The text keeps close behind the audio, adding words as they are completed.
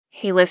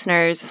Hey,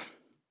 listeners.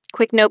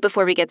 Quick note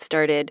before we get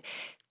started.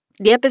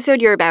 The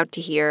episode you're about to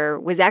hear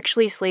was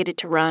actually slated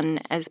to run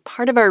as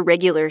part of our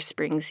regular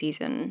spring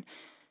season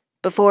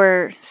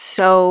before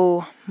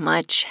so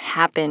much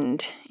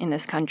happened in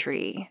this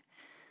country.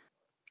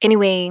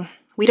 Anyway,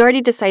 we'd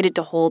already decided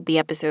to hold the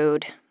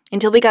episode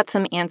until we got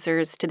some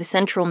answers to the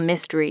central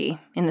mystery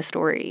in the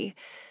story,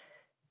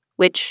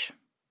 which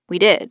we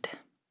did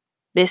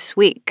this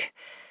week.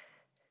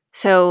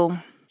 So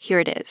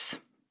here it is.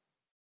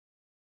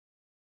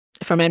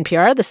 From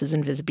NPR, this is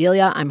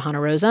Invisibilia. I'm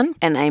Hanna Rosin.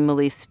 And I'm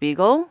Elise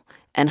Spiegel.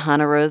 And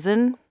Hanna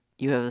Rosin,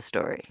 you have a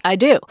story. I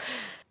do.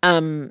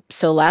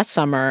 So last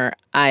summer,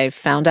 I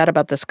found out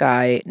about this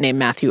guy named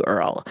Matthew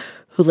Earl,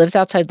 who lives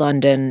outside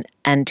London,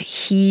 and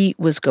he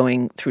was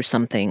going through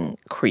something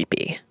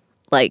creepy,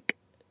 like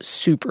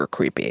super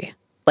creepy,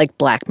 like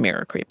Black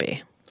Mirror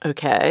creepy.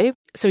 Okay.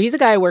 So he's a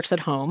guy who works at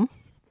home.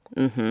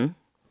 Mm-hmm.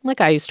 Like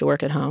I used to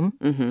work at home.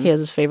 Mm-hmm. He has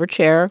his favorite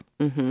chair.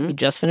 Mm-hmm. He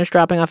just finished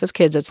dropping off his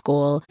kids at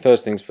school.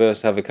 First things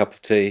first, have a cup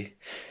of tea,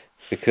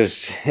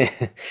 because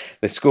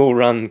the school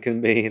run can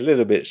be a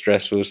little bit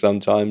stressful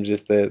sometimes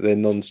if they're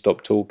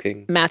non-stop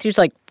talking. Matthew's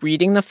like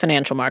reading the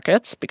financial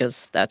markets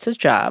because that's his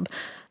job.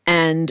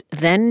 And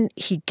then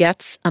he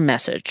gets a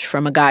message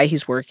from a guy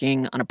he's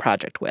working on a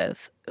project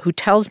with who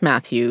tells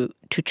Matthew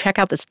to check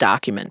out this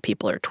document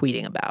people are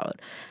tweeting about.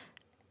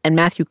 And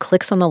Matthew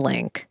clicks on the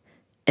link,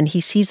 and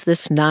he sees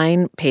this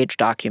 9-page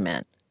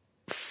document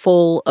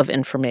full of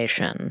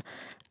information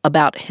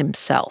about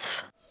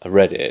himself. I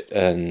read it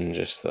and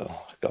just thought,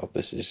 oh, God,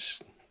 this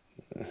is...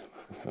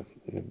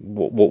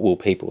 What will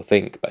people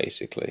think,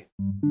 basically?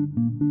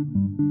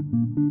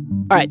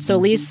 All right, so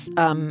Elise,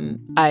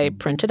 I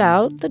printed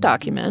out the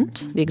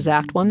document, the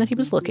exact one that he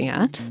was looking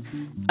at.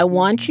 I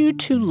want you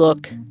to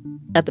look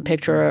at the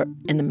picture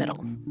in the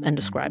middle and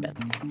describe it.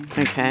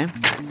 Okay.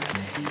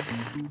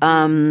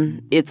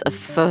 It's a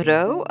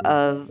photo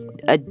of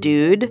a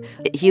dude.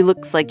 He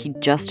looks like he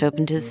just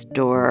opened his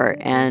door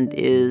and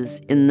is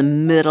in the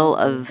middle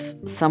of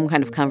some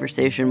kind of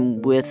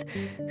conversation with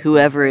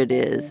whoever it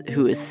is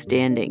who is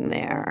standing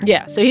there.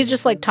 Yeah, so he's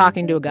just like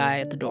talking to a guy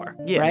at the door,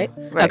 right?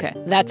 Right. Okay,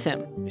 that's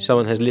him.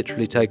 Someone has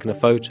literally taken a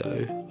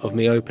photo of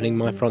me opening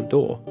my front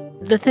door.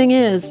 The thing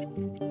is,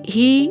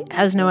 he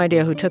has no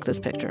idea who took this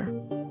picture.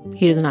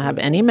 He does not have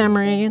any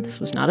memory.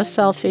 This was not a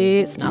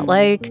selfie. It's not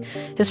like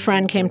his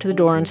friend came to the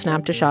door and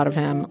snapped a shot of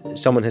him.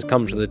 Someone has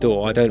come to the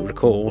door, I don't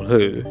recall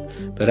who,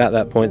 but at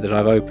that point that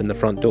I've opened the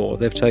front door,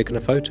 they've taken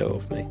a photo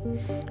of me.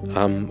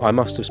 I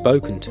must have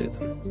spoken to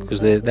them, because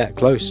they're that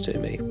close to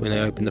me when they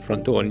opened the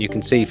front door, and you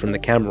can see from the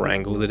camera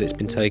angle that it's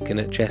been taken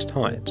at chest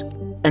height.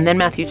 And then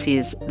Matthew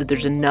sees that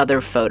there's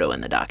another photo in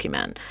the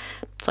document.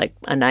 It's like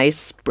a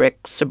nice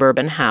brick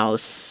suburban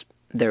house.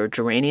 There are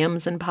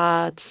geraniums in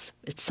pots.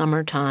 It's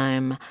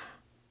summertime.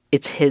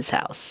 It's his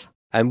house.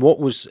 And what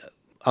was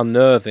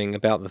unnerving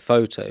about the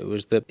photo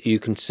was that you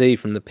can see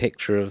from the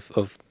picture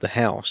of the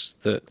house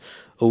that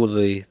all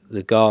the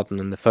garden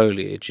and the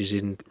foliage is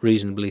in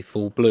reasonably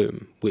full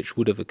bloom, which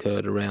would have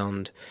occurred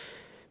around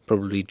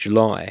probably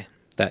July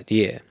that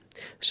year.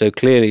 So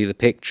clearly the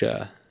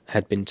picture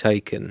had been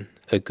taken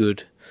a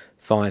good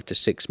 5 to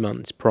 6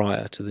 months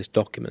prior to this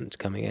document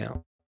coming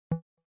out.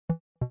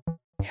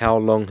 How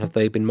long have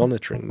they been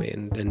monitoring me,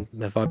 and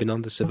have I been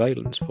under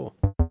surveillance for?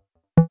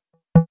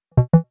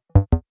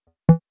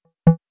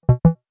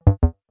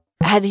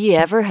 Had he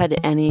ever had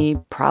any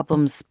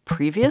problems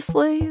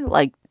previously?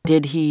 Like,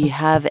 did he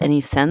have any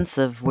sense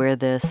of where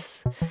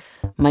this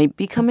might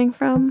be coming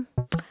from?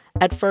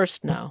 At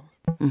first, no.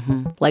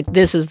 Mm-hmm. Like,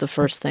 this is the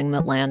first thing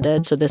that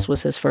landed, so this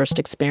was his first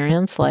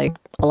experience. Like,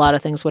 a lot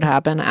of things would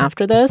happen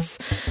after this,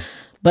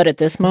 but at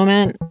this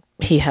moment,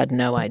 he had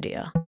no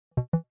idea.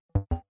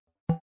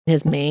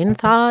 His main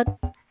thought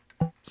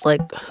is,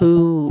 like,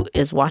 who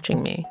is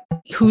watching me?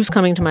 Who's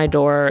coming to my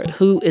door?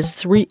 Who is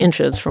 3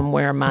 inches from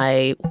where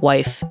my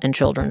wife and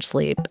children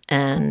sleep,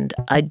 and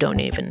I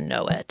don't even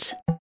know it?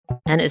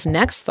 And his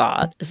next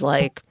thought is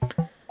like,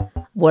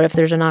 what if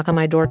there's a knock on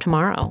my door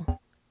tomorrow?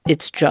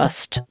 It's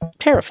just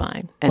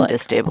terrifying. And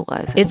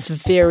destabilizing. It's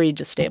very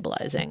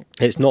destabilizing.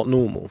 It's not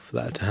normal for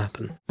that to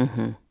happen.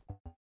 Mm-hmm.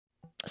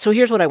 So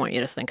here's what I want you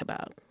to think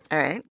about. All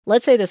right.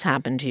 Let's say this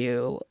happened to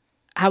you.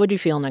 How would you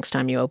feel next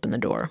time you open the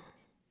door?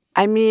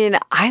 I mean,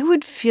 I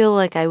would feel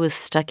like I was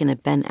stuck in a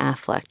Ben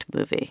Affleck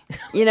movie.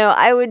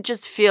 I would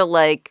just feel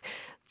like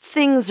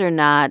things are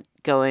not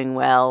going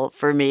well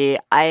for me.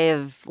 I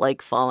have,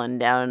 fallen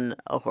down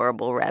a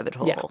horrible rabbit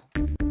hole.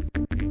 Yeah.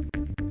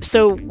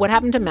 So what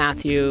happened to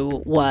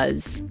Matthew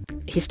was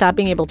he stopped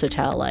being able to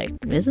tell,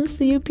 is this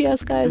the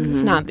UPS guy? Is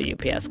this not the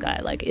UPS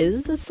guy?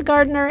 Is this the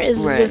gardener?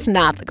 Is this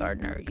not the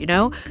gardener?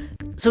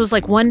 So it was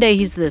like one day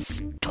he's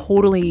this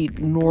totally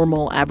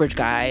normal, average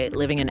guy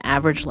living an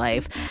average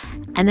life.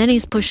 And then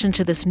he's pushed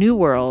into this new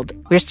world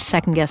where he has to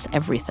second-guess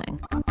everything.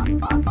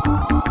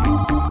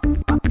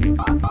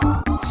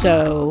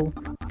 So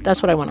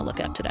that's what I want to look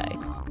at today.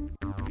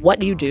 What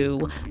do you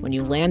do when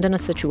you land in a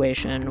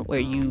situation where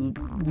you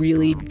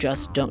really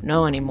just don't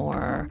know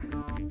anymore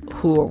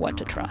who or what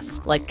to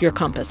trust? Like, your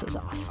compass is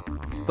off.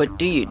 What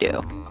do you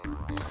do?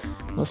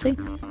 We'll see.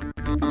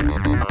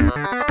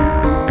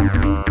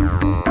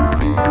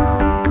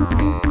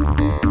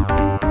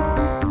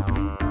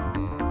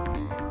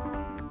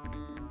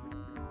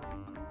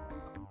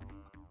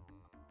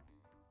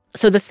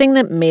 So the thing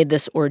that made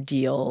this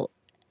ordeal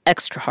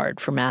extra hard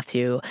for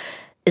Matthew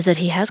is that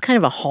he has kind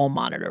of a hall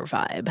monitor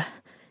vibe.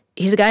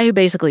 He's a guy who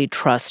basically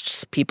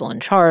trusts people in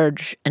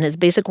charge, and his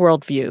basic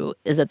worldview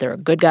is that there are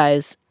good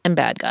guys and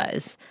bad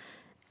guys.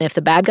 And if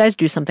the bad guys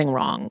do something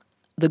wrong,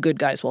 the good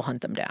guys will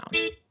hunt them down.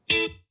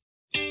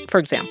 For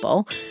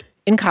example,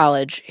 in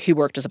college, he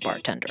worked as a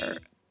bartender,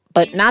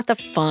 but not the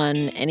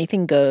fun,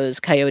 anything-goes,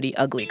 coyote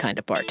ugly kind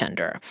of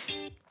bartender.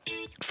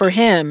 For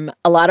him,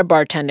 a lot of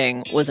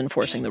bartending was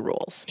enforcing the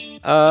rules.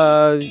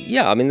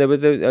 Yeah, I mean, there were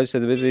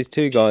these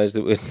two guys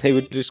that they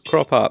would just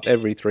crop up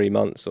every 3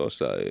 months or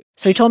so.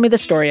 So he told me the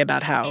story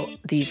about how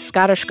these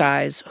Scottish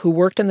guys who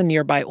worked in the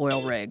nearby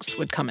oil rigs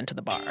would come into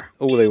the bar.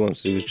 All they wanted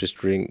to do was just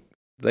drink.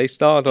 They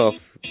start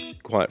off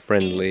quite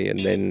friendly, and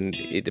then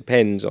it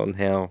depends on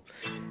how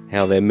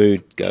their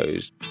mood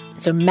goes.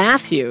 So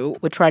Matthew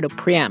would try to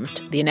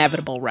preempt the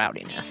inevitable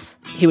rowdiness.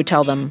 He would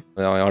tell them,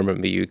 I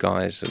remember you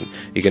guys, and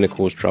you're going to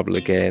cause trouble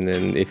again,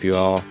 and if you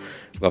are,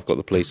 I've got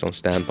the police on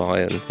standby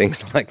and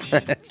things like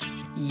that.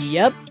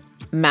 Yep,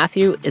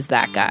 Matthew is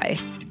that guy.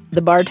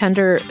 The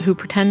bartender who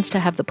pretends to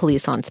have the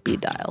police on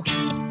speed dial.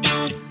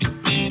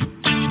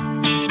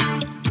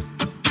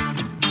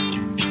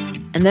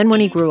 And then when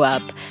he grew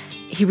up,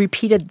 he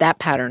repeated that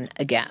pattern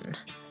again,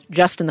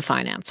 just in the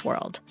finance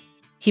world.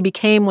 He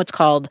became what's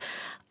called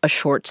a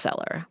short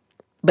seller,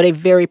 but a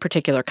very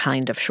particular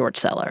kind of short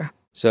seller.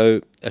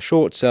 So a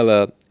short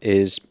seller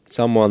is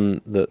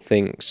someone that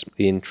thinks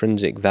the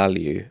intrinsic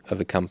value of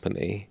a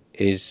company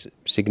is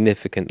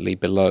significantly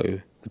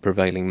below the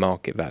prevailing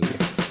market value.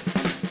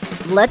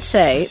 Let's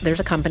say there's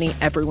a company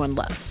everyone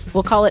loves.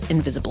 We'll call it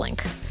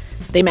Invisiblink.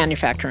 They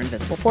manufacture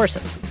invisible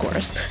forces, of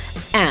course.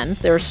 And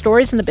there are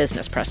stories in the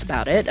business press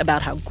about it,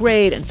 about how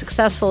great and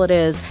successful it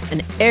is,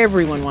 and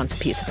everyone wants a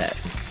piece of it.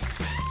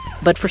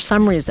 But for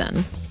some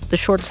reason, the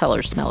short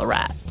sellers smell a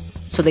rat.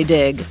 So they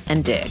dig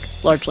and dig,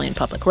 largely in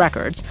public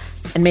records,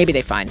 and maybe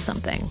they find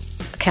something.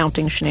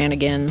 Accounting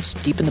shenanigans,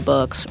 deep in the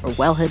books, or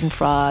well-hidden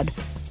fraud.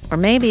 Or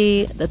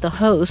maybe that the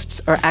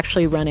hosts are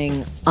actually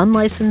running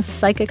unlicensed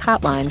psychic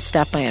hotlines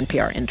staffed by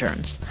NPR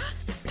interns.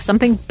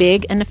 Something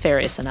big and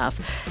nefarious enough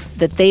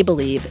that they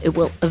believe it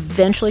will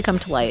eventually come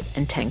to light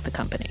and tank the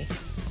company.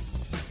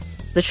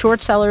 The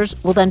short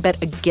sellers will then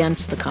bet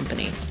against the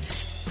company.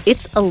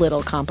 It's a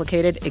little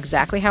complicated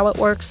exactly how it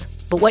works,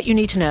 but what you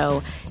need to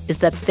know is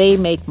that they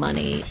make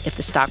money if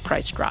the stock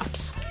price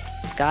drops.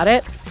 Got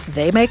it?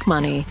 They make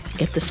money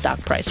if the stock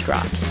price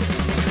drops.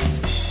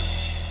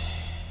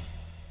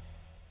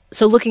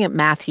 So looking at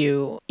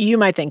Matthew, you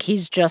might think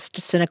he's just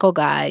a cynical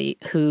guy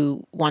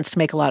who wants to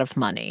make a lot of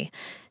money.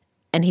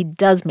 And he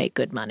does make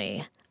good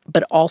money.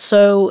 But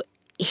also,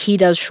 he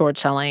does short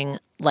selling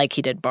like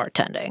he did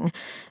bartending,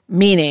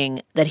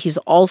 meaning that he's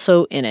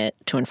also in it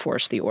to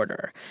enforce the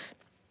order.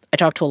 I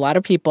talked to a lot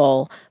of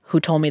people who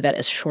told me that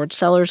as short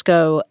sellers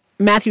go,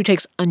 Matthew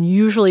takes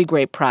unusually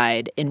great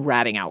pride in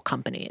ratting out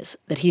companies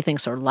that he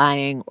thinks are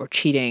lying or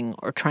cheating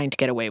or trying to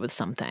get away with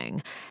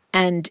something.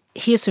 And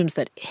he assumes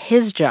that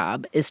his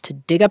job is to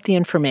dig up the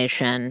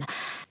information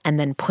and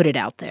then put it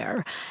out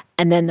there.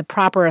 And then the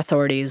proper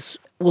authorities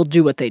will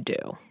do what they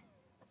do.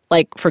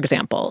 Like, for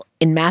example,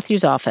 in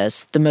Matthew's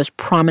office, the most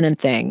prominent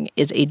thing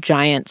is a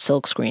giant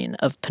silkscreen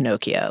of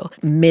Pinocchio,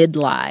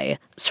 mid-lie,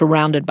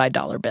 surrounded by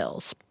dollar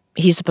bills.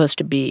 He's supposed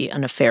to be a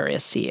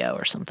nefarious CEO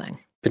or something.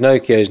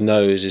 Pinocchio's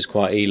nose is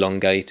quite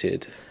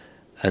elongated,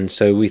 and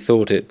so we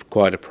thought it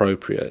quite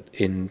appropriate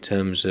in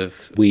terms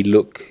of we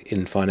look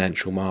in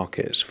financial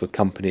markets for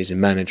companies in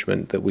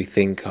management that we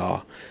think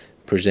are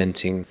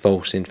presenting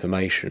false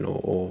information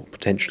or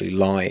potentially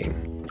lying.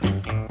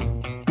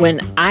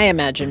 When I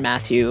imagine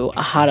Matthew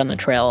hot on the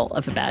trail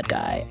of a bad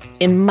guy,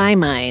 in my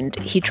mind,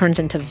 he turns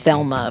into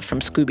Velma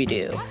from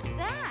Scooby-Doo.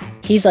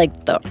 He's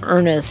like the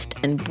earnest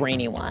and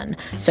brainy one.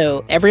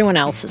 So everyone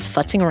else is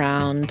futzing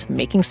around,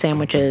 making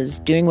sandwiches,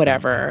 doing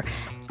whatever.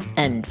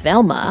 And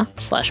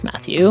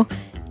Velma/Matthew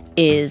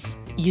is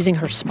using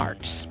her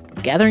smarts,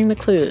 gathering the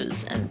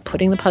clues and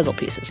putting the puzzle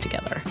pieces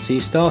together. So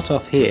you start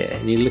off here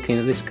and you're looking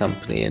at this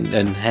company and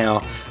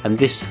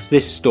this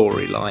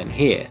storyline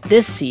here.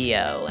 This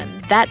CEO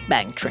and that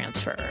bank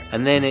transfer.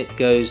 And then it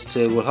goes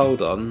to, well,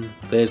 hold on,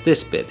 there's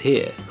this bit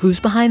here. Who's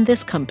behind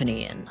this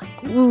company? And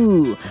like,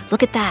 ooh,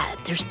 look at that.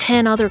 There's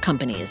 10 other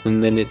companies.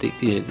 And then it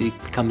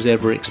becomes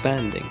ever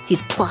expanding.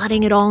 He's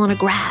plotting it all on a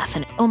graph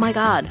and oh my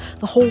God,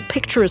 the whole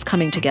picture is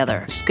coming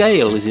together. The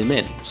scale is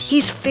immense.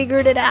 He's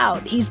figured it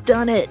out. He's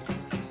done it.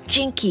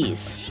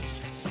 Jinkies.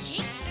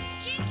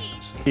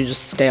 You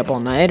just stay up all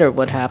night, or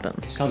what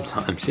happens?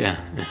 Sometimes, yeah.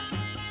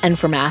 And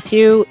for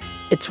Matthew,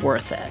 it's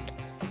worth it.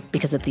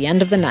 Because at the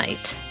end of the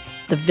night,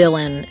 the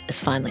villain is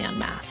finally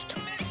unmasked.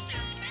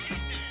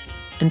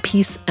 And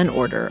peace and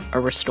order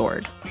are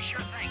restored. We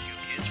sure thank you,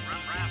 kids, for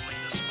unraveling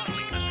the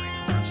smuggling mystery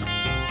for us.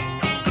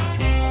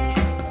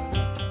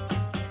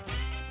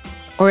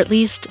 Or at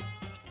least,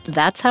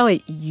 that's how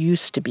it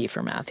used to be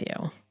for Matthew.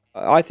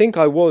 I think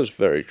I was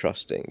very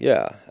trusting,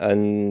 yeah,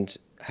 and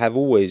have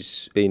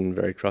always been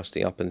very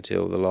trusting up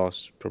until the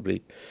last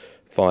probably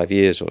 5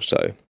 years or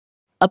so.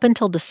 Up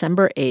until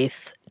December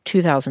 8th,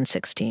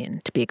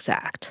 2016, to be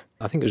exact.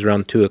 I think it was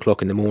around 2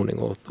 o'clock in the morning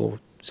or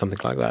something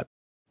like that.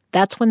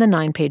 That's when the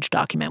 9-page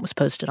document was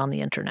posted on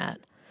the internet.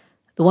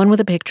 The one with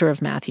a picture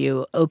of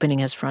Matthew opening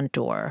his front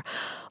door,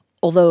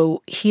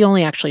 although he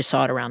only actually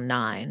saw it around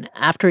 9,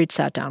 after he'd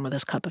sat down with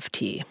his cup of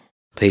tea.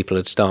 People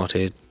had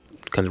started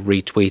kind of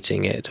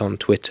retweeting it on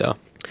Twitter,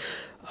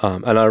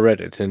 and I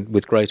read it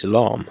with great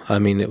alarm. I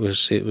mean, it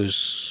was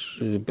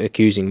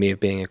accusing me of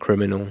being a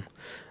criminal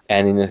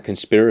and in a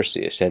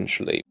conspiracy,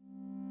 essentially.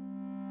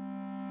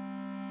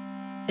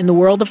 In the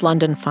world of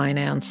London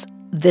finance,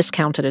 this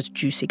counted as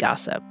juicy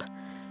gossip.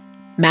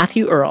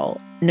 Matthew Earl,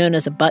 known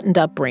as a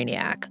buttoned-up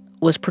brainiac,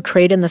 was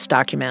portrayed in this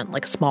document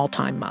like a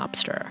small-time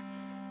mobster.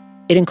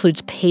 It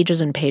includes pages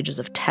and pages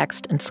of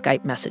text and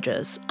Skype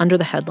messages under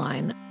the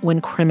headline,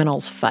 "When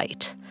Criminals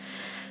Fight."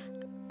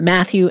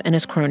 Matthew and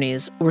his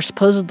cronies were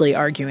supposedly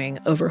arguing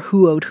over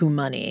who owed who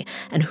money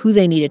and who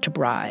they needed to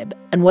bribe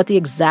and what the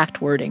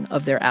exact wording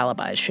of their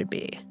alibis should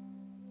be.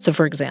 So,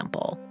 for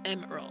example,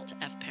 M. Earl to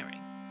F.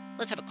 Perring.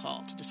 Let's have a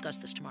call to discuss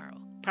this tomorrow.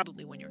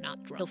 Probably when you're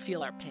not drunk. He'll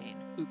feel our pain.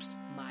 Oops,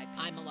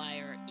 I'm a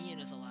liar. Ian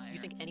is a liar. You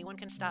think anyone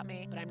can stop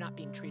me? But I'm not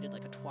being treated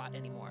like a twat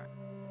anymore.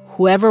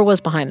 Whoever was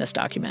behind this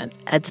document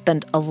had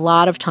spent a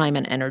lot of time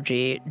and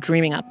energy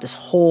dreaming up this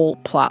whole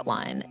plot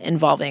line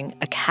involving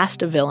a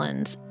cast of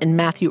villains in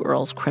Matthew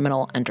Earl's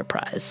criminal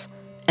enterprise,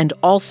 and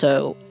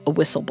also a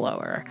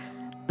whistleblower,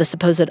 the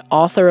supposed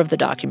author of the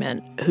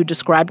document who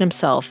described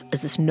himself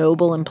as this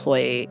noble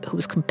employee who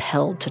was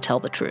compelled to tell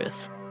the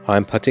truth. I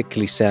am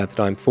particularly sad that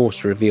I am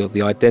forced to reveal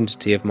the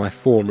identity of my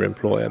former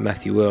employer,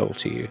 Matthew Earl,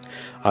 to you.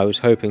 I was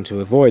hoping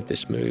to avoid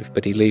this move,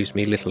 but he leaves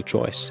me little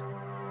choice.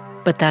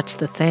 But that's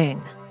the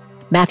thing.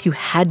 Matthew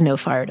had no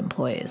fired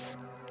employees.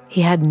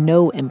 He had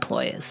no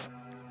employees.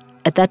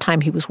 At that time,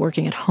 he was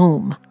working at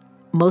home,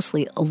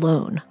 mostly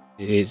alone.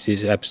 It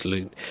is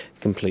absolute,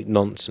 complete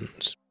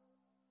nonsense.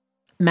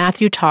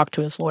 Matthew talked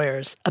to his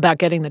lawyers about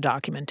getting the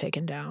document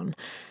taken down,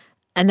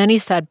 and then he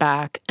sat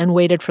back and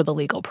waited for the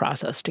legal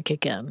process to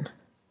kick in.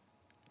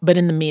 But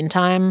in the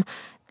meantime,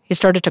 he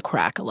started to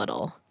crack a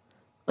little.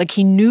 Like,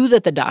 he knew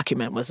that the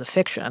document was a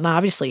fiction.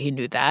 Obviously, he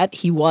knew that.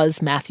 He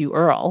was Matthew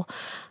Earl.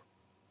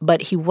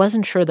 But he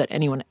wasn't sure that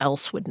anyone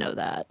else would know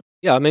that.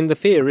 Yeah, I mean, the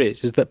fear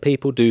is that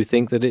people do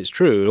think that it's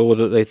true, or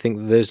that they think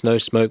that there's no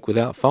smoke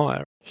without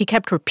fire. He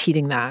kept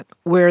repeating that.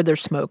 Where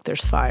there's smoke,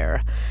 there's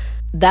fire.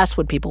 That's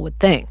what people would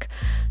think.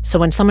 So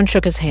when someone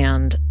shook his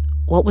hand,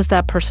 what was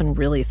that person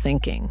really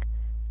thinking?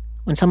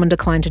 When someone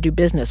declined to do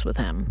business with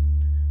him,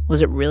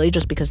 was it really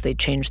just because they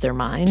changed their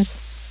minds?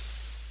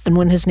 And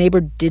when his neighbor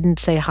didn't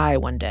say hi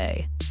one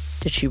day,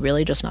 did she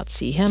really just not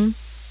see him?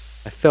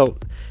 I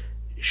felt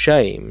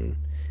shame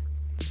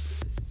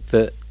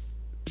that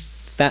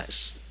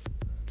that's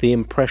the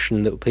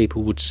impression that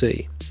people would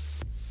see.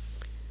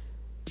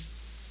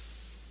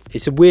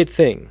 It's a weird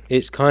thing.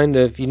 It's kind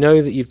of, you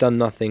know that you've done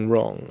nothing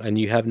wrong and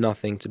you have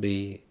nothing to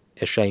be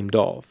ashamed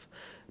of,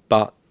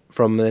 but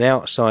from an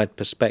outside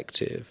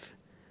perspective,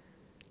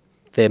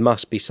 there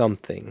must be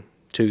something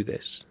to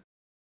this.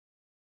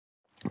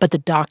 But the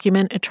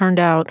document, it turned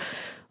out,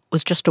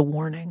 was just a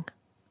warning,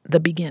 the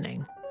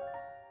beginning.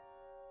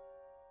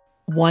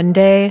 One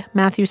day,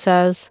 Matthew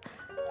says,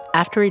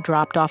 after he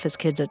dropped off his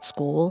kids at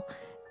school,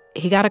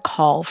 he got a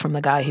call from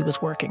the guy he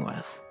was working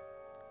with.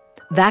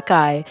 That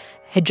guy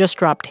had just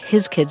dropped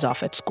his kids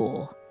off at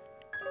school,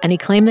 and he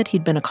claimed that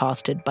he'd been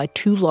accosted by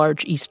 2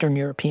 large Eastern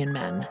European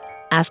men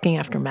asking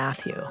after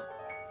Matthew.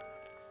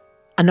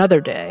 Another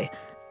day,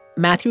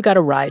 Matthew got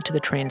a ride to the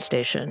train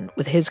station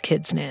with his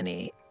kid's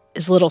nanny.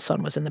 His little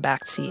son was in the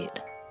back seat.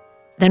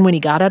 Then when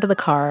he got out of the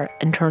car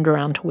and turned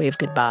around to wave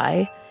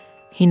goodbye,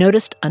 he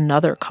noticed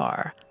another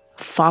car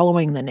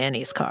following the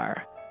nanny's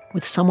car,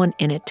 with someone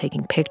in it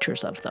taking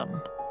pictures of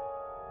them.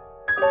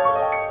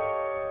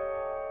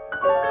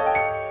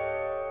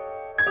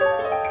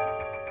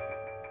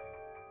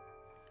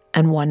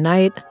 And one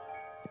night,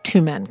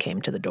 2 men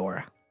came to the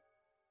door.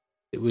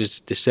 It was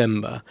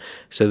December,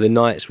 so the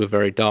nights were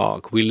very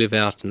dark. We live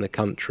out in the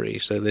country,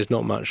 so there's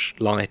not much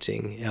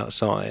lighting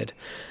outside,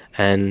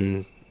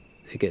 and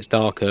it gets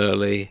dark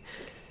early.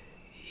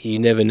 You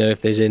never know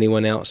if there's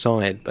anyone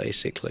outside,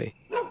 basically.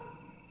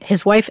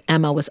 His wife,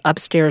 Emma, was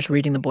upstairs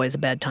reading the boys a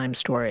bedtime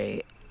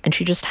story, and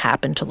she just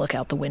happened to look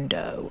out the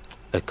window.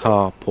 A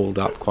car pulled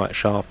up quite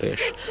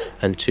sharpish,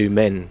 and 2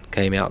 men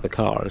came out the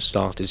car and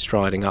started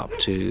striding up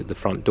to the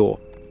front door.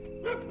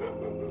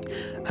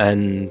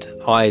 And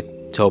I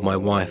told my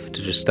wife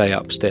to just stay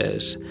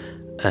upstairs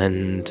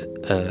and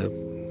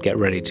get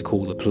ready to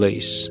call the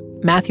police.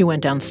 Matthew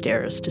went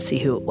downstairs to see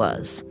who it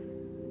was.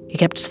 He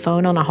kept his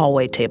phone on a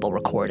hallway table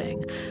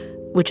recording,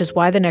 which is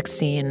why the next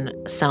scene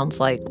sounds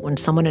like when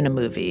someone in a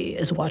movie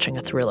is watching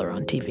a thriller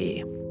on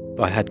TV.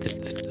 I had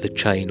the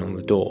chain on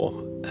the door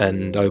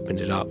and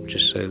opened it up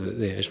just so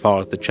that as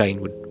far as the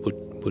chain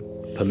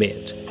would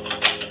permit.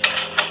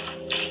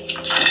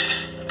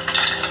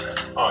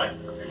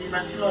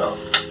 Matthew Earl.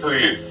 Who are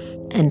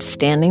you? And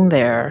standing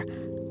there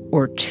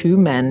were two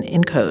men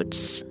in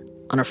coats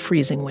on a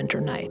freezing winter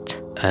night.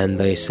 And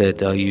they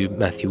said, "Are you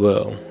Matthew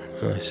Earl?"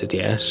 And I said,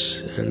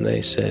 "Yes." And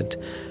they said,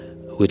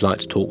 "We'd like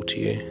to talk to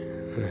you."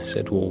 And I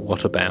said, "Well,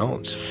 what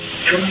about?"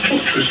 Do you want to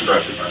talk to us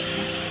about it,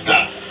 Matthew?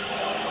 No.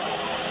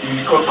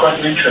 You've got quite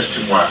an interest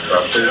in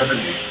Wirecard, haven't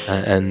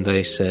you? And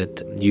they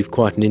said, "You've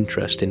quite an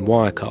interest in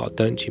Wirecard,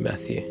 don't you,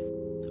 Matthew?"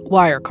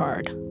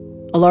 Wirecard,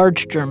 a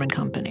large German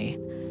company,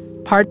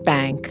 part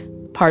bank,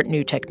 part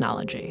new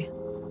technology.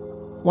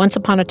 Once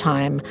upon a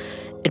time,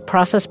 it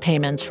processed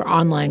payments for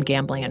online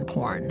gambling and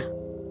porn.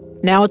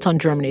 Now it's on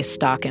Germany's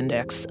stock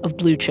index of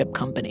blue-chip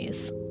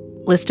companies,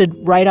 listed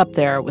right up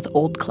there with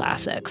old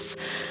classics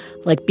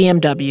like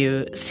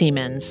BMW,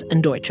 Siemens,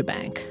 and Deutsche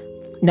Bank.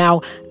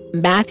 Now,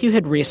 Matthew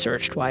had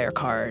researched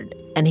Wirecard,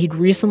 and he'd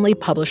recently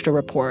published a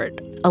report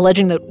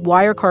alleging that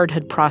Wirecard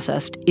had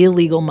processed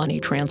illegal money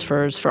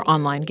transfers for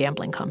online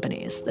gambling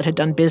companies that had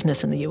done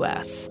business in the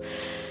U.S.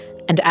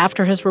 And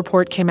after his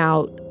report came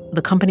out,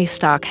 the company's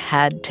stock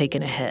had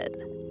taken a hit,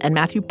 and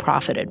Matthew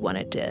profited when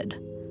it did.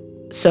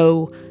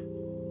 So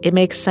it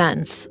makes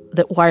sense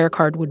that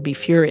Wirecard would be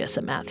furious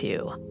at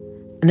Matthew.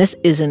 And this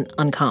isn't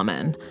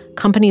uncommon.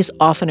 Companies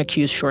often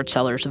accuse short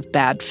sellers of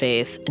bad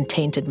faith and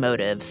tainted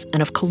motives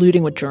and of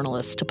colluding with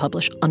journalists to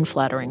publish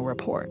unflattering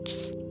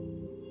reports.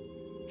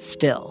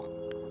 Still,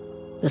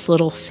 this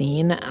little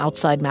scene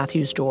outside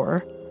Matthew's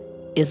door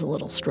is a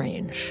little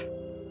strange.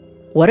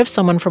 What if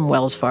someone from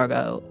Wells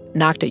Fargo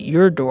knocked at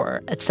your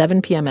door at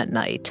 7 p.m. at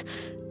night,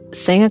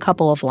 sang a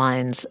couple of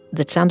lines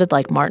that sounded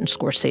like Martin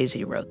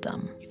Scorsese wrote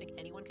them? You think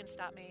anyone can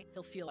stop me?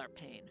 He'll feel our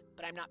pain,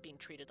 but I'm not being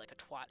treated like a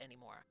twat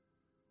anymore.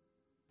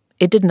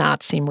 It did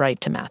not seem right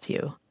to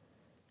Matthew,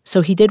 so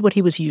he did what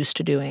he was used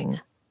to doing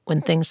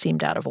when things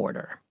seemed out of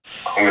order.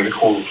 I'm going to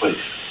call the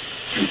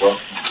police. You will?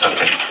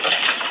 Okay.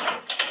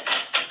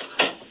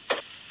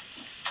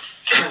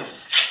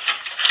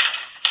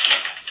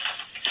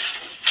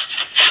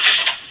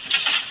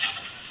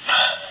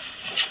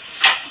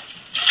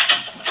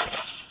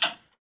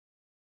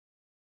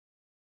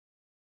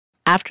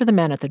 After the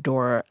men at the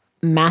door,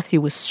 Matthew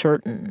was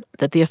certain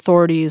that the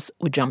authorities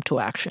would jump to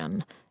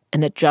action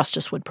and that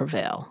justice would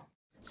prevail.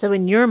 So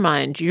in your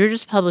mind, you're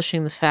just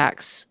publishing the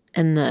facts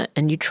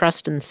and you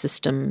trust in the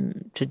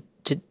system to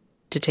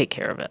take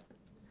care of it.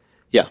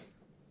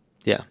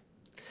 Yeah.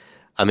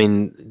 I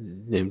mean,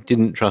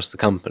 didn't trust the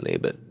company,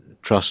 but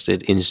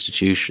trusted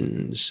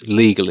institutions,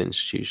 legal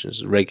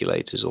institutions,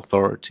 regulators,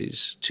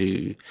 authorities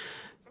to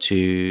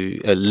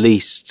at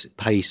least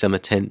pay some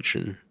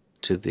attention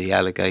to the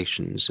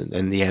allegations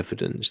and the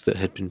evidence that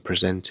had been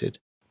presented.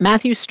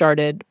 Matthew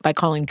started by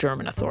calling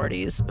German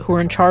authorities, who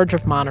were in charge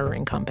of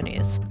monitoring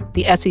companies,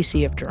 the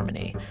SEC of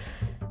Germany.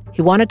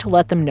 He wanted to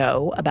let them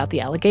know about the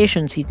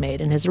allegations he'd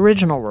made in his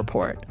original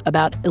report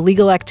about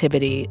illegal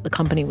activity the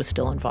company was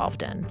still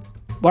involved in.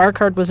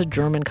 Wirecard was a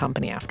German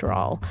company, after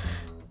all,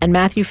 and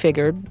Matthew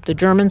figured the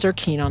Germans are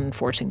keen on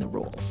enforcing the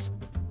rules.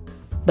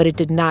 But it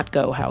did not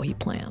go how he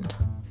planned.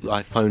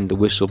 I phoned the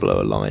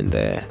whistleblower line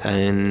there,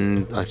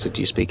 and I said,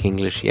 "Do you speak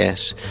English?"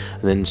 "Yes."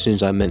 And then as soon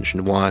as I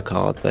mentioned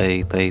Wirecard,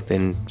 they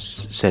then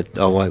said,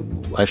 "Oh,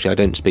 I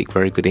don't speak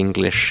very good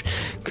English.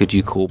 Could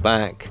you call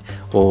back?"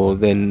 Or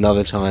then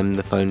another time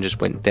the phone just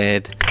went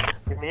dead. Can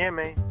you hear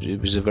me? It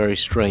was a very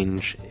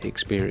strange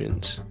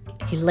experience.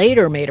 He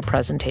later made a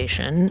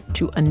presentation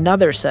to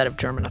another set of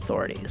German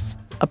authorities,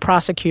 a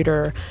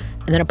prosecutor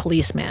and then a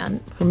policeman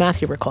who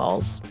Matthew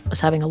recalls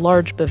as having a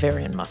large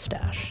Bavarian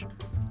mustache.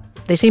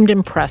 They seemed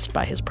impressed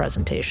by his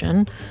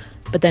presentation,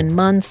 but then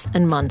months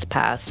and months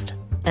passed,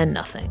 and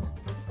nothing.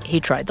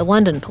 He tried the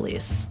London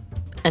police,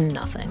 and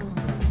nothing.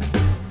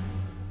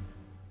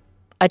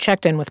 I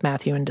checked in with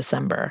Matthew in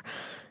December.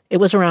 It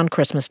was around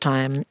Christmas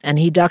time, and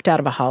he ducked out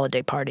of a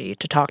holiday party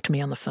to talk to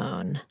me on the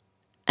phone.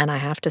 And I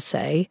have to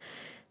say,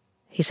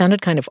 he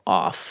sounded kind of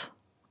off,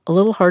 a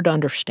little hard to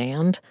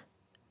understand,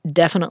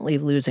 definitely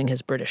losing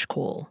his British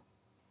cool.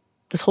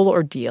 This whole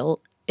ordeal,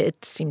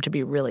 it seemed to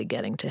be really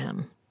getting to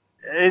him.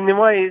 In a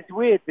way, it's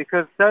weird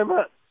because so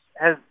much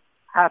has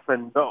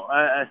happened, but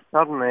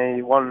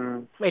suddenly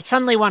one... Wait,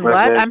 suddenly one what?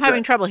 I'm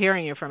having trouble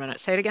hearing you for a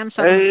minute. Say it again.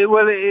 Suddenly.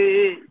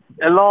 It's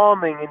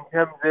alarming in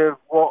terms of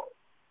what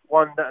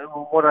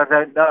I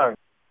don't know.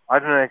 I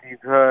don't know if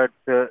you've heard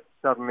that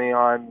suddenly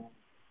I'm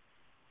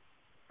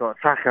got a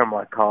tracker on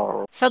my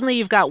car. Suddenly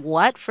you've got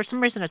what? For some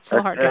reason, it's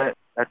so hard to...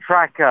 A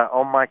tracker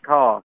on my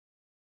car.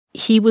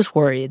 He was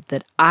worried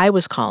that I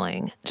was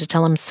calling to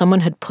tell him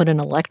someone had put an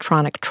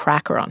electronic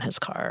tracker on his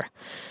car.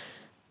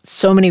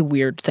 So many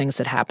weird things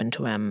had happened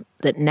to him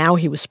that now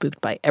he was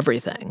spooked by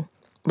everything.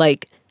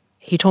 Like,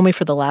 he told me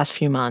for the last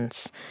few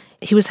months,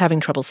 he was having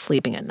trouble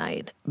sleeping at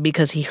night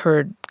because he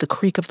heard the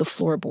creak of the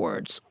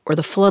floorboards or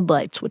the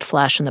floodlights would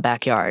flash in the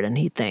backyard, and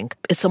he'd think,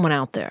 is someone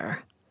out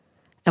there?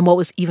 And what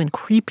was even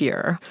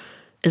creepier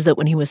is that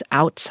when he was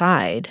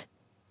outside,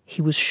 he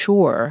was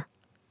sure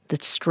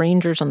that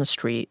strangers on the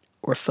street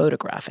were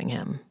photographing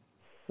him.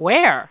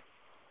 Where?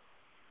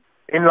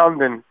 In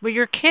London. Well,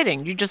 you're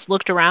kidding. You just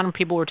looked around and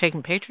people were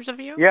taking pictures of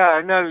you?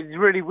 Yeah, no, it was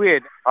really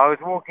weird. I was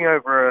walking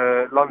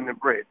over a London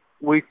Bridge.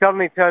 We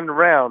suddenly turned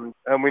around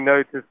and we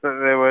noticed that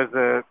there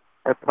was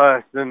a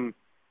person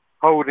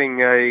holding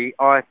a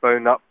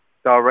iPhone up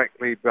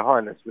directly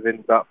behind us within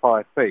about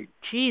 5 feet.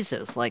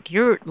 Jesus, like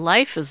your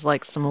life is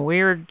like some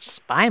weird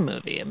spy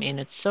movie. I mean,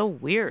 it's so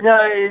weird. No,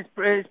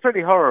 it's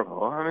pretty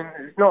horrible. I mean,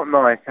 it's not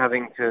nice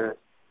having to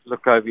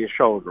look over your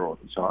shoulder all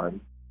the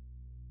time.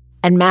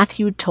 And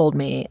Matthew told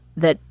me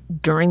that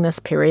during this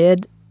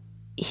period,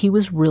 he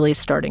was really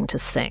starting to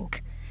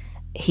sink.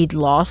 He'd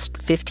lost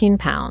 15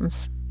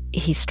 pounds.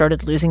 He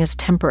started losing his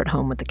temper at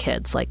home with the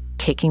kids, like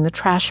kicking the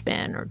trash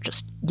bin or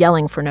just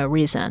yelling for no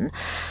reason.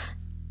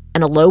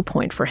 And a low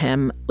point for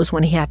him was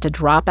when he had to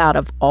drop out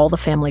of all the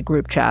family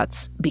group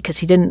chats because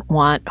he didn't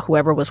want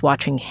whoever was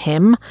watching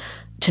him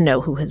to know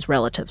who his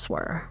relatives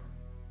were.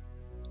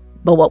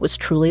 But what was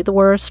truly the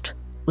worst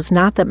was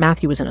not that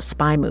Matthew was in a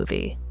spy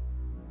movie.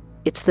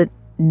 It's that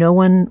no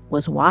one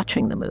was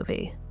watching the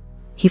movie.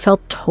 He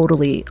felt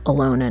totally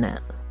alone in it.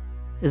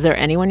 Is there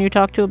anyone you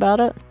talked to about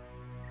it?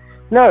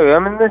 No, I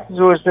mean, this has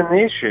always been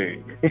the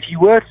issue. If you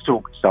were to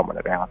talk to someone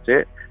about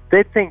it,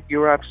 they'd think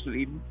you're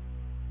absolutely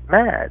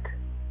mad.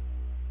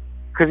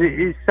 Because it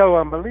is so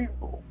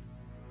unbelievable.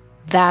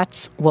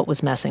 That's what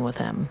was messing with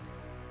him.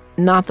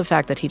 Not the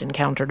fact that he'd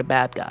encountered a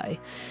bad guy.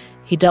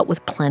 He dealt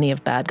with plenty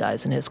of bad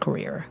guys in his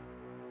career.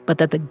 But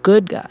that the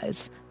good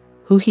guys,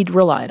 who he'd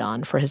relied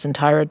on for his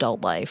entire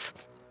adult life,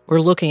 were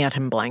looking at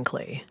him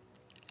blankly.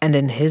 And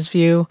in his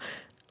view,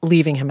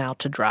 leaving him out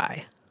to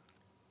dry.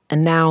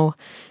 And now,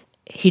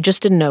 he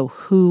just didn't know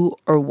who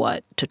or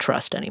what to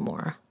trust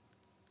anymore.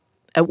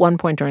 At one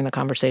point during the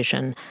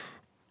conversation,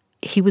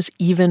 he was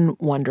even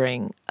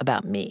wondering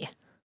about me.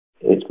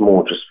 It's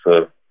more just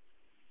for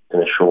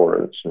an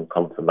assurance and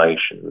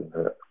confirmation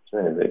that,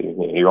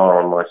 you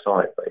are on my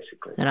side,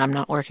 basically. And I'm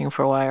not working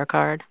for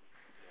Wirecard?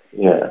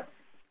 Yeah.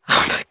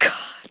 Oh my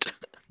God,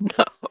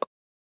 no.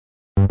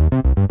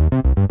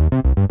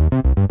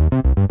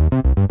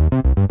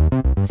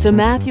 So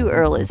Matthew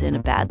Earl is in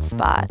a bad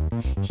spot.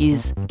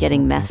 He's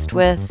getting messed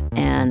with,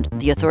 and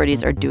the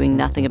authorities are doing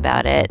nothing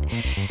about it.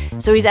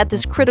 So he's at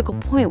this critical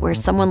point where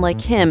someone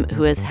like him,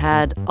 who has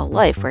had a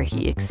life where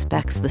he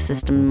expects the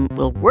system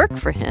will work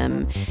for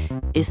him,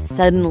 is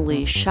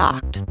suddenly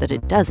shocked that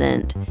it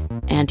doesn't,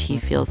 and he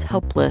feels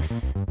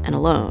helpless and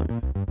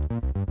alone.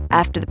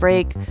 After the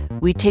break,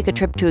 we take a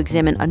trip to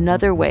examine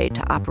another way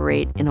to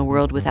operate in a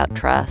world without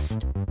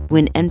trust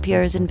when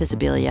NPR's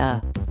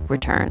Invisibilia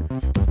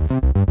returns.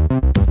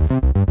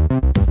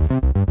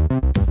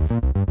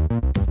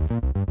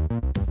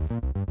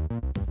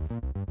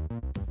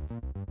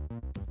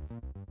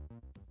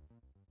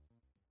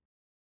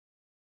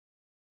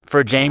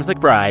 For James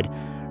McBride,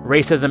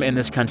 racism in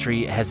this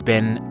country has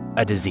been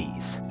a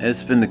disease.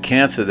 It's been the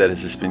cancer that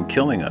has just been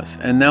killing us.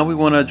 And now we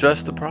want to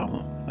address the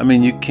problem. I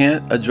mean, you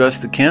can't address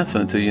the cancer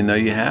until you know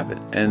you have it.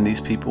 And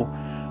these people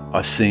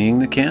are seeing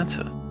the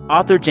cancer.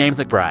 Author James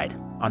McBride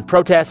on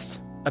protest,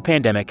 a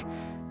pandemic,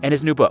 and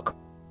his new book.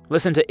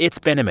 Listen to It's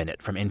Been a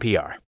Minute from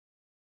NPR.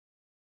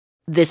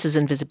 This is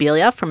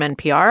Invisibilia from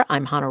NPR.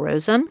 I'm Hannah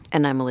Rosen.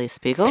 And I'm Elise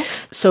Spiegel.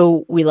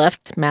 So we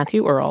left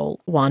Matthew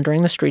Earl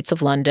wandering the streets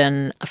of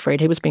London,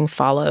 afraid he was being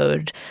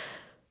followed,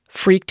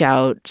 freaked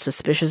out,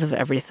 suspicious of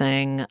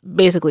everything,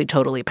 basically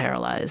totally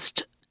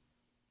paralyzed,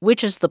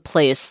 which is the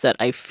place that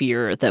I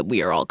fear that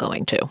we are all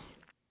going to.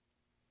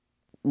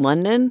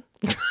 London?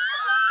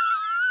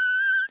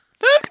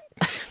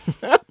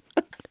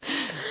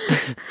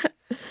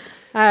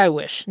 I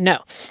wish. No.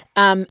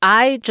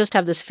 I just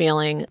have this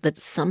feeling that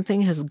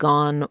something has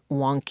gone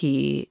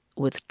wonky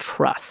with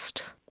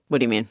trust. What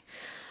do you mean?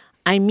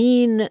 I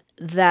mean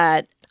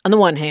that, on the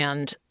one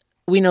hand,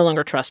 we no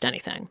longer trust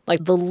anything.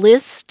 Like, the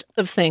list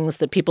of things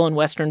that people in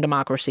Western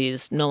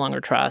democracies no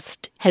longer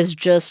trust has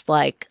just,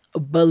 like,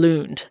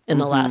 ballooned in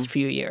the last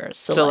few years.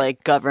 So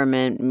like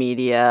government,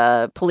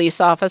 media, police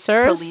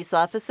officers,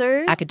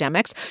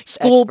 academics,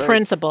 school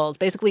principals,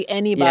 basically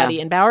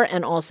anybody in power,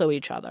 and also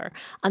each other.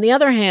 On the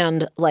other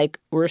hand, like,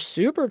 we're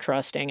super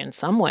trusting in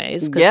some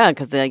ways.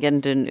 Because I get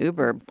into an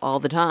Uber all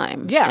the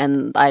time. Yeah.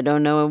 And I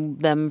don't know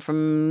them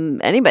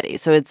from anybody.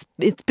 So it's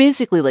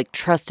basically like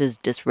trust is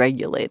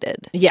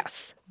dysregulated.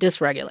 Yes.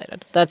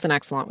 Dysregulated. That's an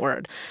excellent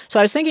word. So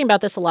I was thinking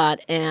about this a lot,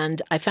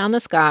 and I found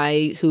this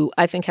guy who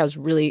I think has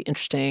really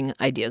interesting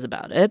ideas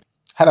about it.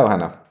 Hello,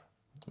 Hannah.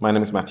 My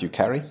name is Matthew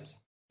Carey.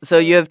 So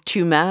you have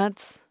two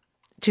Matts?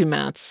 Two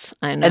Matts,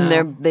 I know.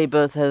 And they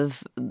both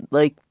have,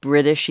 like,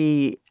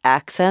 Britishy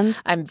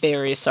accents? I'm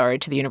very sorry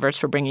to the universe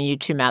for bringing you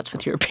two Matts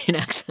with European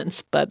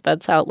accents, but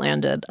that's how it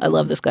landed. I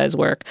love this guy's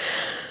work.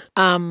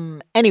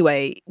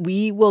 Anyway,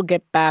 we will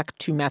get back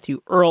to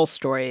Matthew Earl's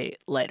story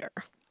later.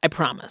 I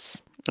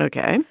promise.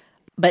 Okay.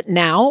 But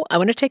now I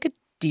want to take a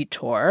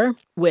detour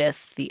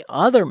with the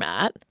other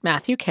Matt,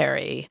 Matthew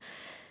Carey,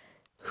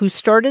 who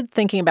started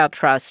thinking about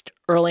trust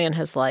early in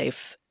his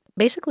life,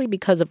 basically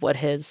because of what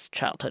his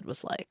childhood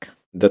was like.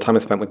 The time I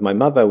spent with my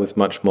mother was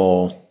much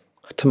more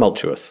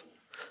tumultuous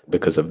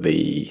because of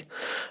the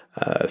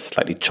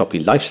slightly choppy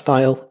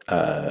lifestyle.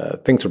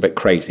 Things are a bit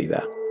crazy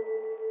there.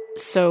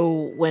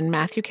 So when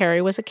Matthew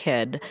Carey was a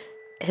kid,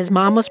 his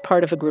mom was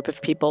part of a group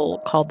of people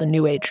called the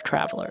New Age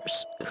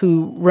Travelers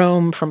who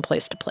roam from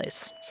place to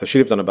place. So she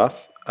lived on a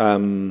bus,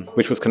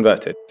 which was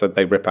converted. So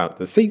they rip out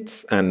the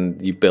seats and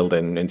you build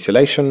in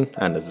insulation,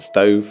 and there's a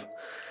stove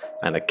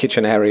and a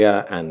kitchen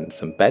area and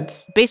some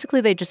beds. Basically,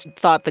 they just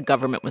thought the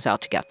government was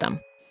out to get them.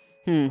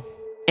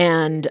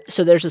 And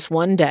so there's this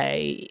one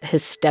day,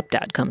 his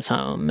stepdad comes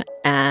home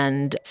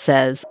and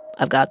says,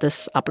 I've got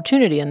this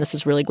opportunity, and this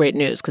is really great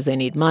news because they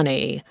need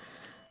money,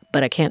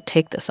 but I can't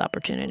take this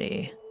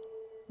opportunity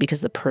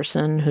because the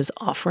person who's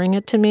offering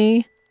it to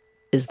me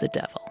is the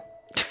devil.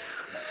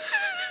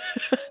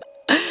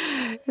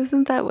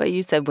 Isn't that what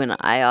you said when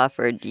I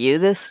offered you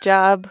this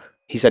job?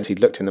 He said he'd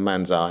looked in the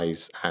man's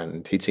eyes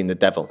and he'd seen the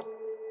devil.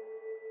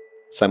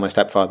 So my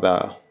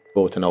stepfather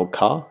bought an old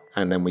car,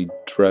 and then we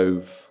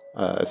drove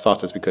as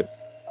fast as we could,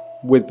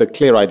 with the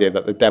clear idea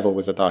that the devil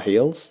was at our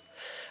heels,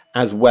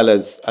 as well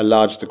as a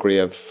large degree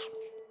of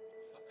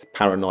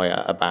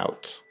paranoia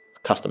about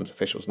customs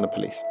officials and the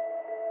police.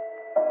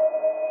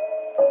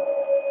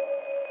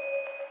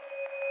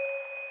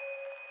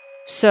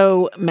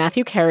 So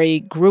Matthew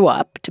Carey grew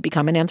up to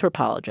become an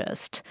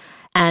anthropologist,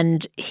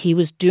 and he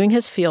was doing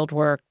his field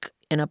work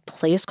in a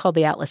place called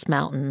the Atlas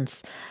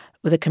Mountains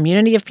with a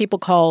community of people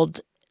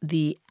called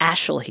the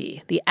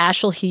Ashalhi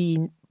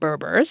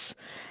Berbers,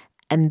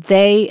 and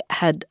they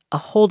had a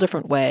whole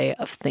different way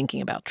of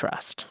thinking about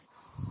trust.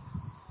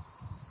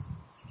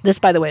 This,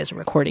 by the way, is a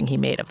recording he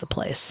made of the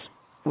place.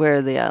 Where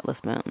are the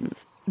Atlas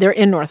Mountains? They're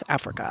in North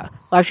Africa.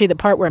 Well, actually, the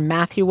part where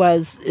Matthew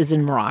was is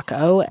in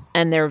Morocco,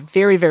 and they're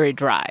very, very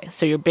dry.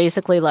 So you're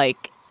basically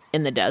like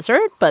in the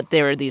desert, but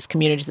there are these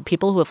communities of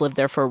people who have lived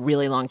there for a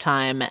really long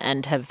time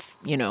and have,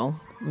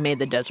 made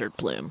the desert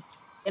bloom.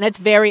 And it's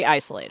very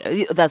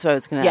isolated. That's what I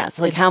was going to ask.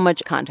 Like, how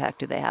much contact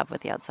do they have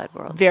with the outside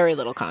world? Very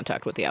little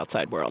contact with the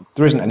outside world.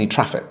 There isn't any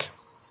traffic,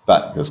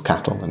 but there's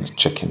cattle and there's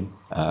chicken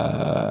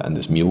and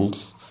there's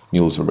mules.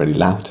 Mules are really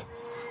loud.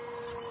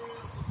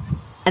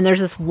 And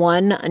there's this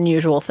one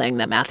unusual thing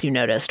that Matthew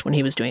noticed when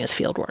he was doing his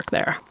field work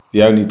there.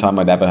 The only time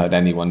I'd ever heard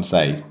anyone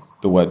say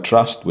the word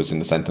trust was in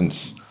the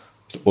sentence,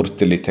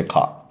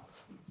 "Urtiliteqa."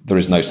 There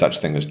is no such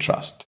thing as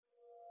trust.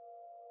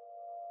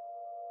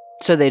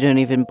 So they don't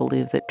even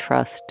believe that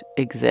trust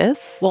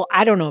exists? Well,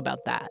 I don't know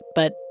about that.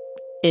 But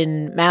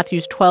in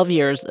Matthew's 12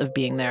 years of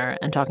being there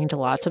and talking to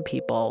lots of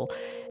people,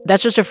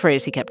 that's just a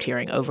phrase he kept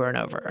hearing over and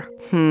over.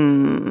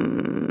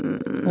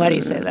 Why do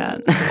you say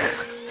that?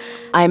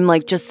 I'm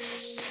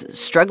just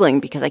struggling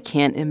because I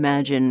can't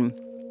imagine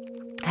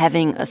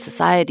having a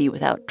society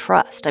without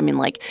trust. I mean,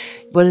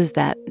 what does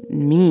that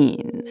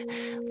mean?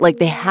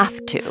 They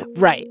have to.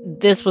 Right.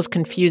 This was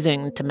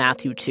confusing to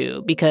Matthew,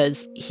 too,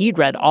 because he'd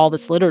read all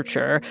this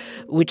literature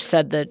which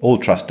said that all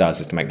trust does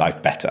is to make life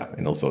better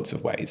in all sorts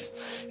of ways.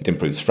 It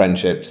improves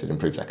friendships, it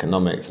improves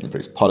economics, it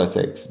improves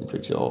politics, it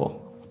improves your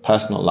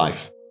personal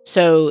life.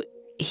 So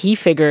he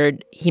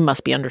figured he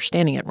must be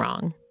understanding it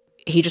wrong.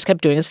 He just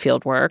kept doing his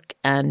field work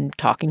and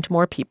talking to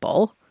more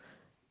people.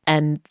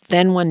 And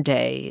then one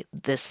day,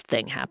 this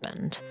thing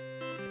happened.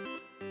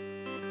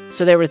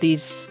 So there were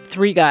these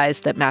 3 guys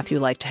that Matthew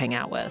liked to hang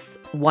out with,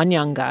 1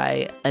 young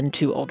guy and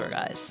 2 older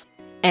guys.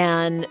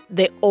 And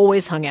they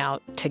always hung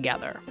out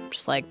together,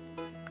 just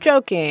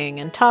joking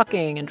and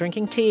talking and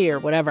drinking tea or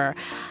whatever.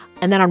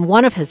 And then on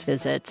one of his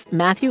visits,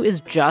 Matthew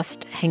is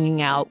just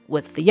hanging out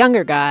with the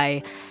younger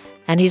guy,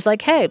 and he's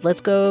like, "Hey, let's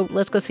go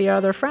see our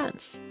other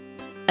friends."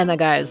 And the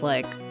guy is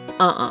like,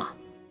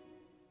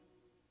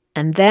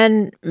 And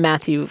then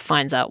Matthew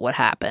finds out what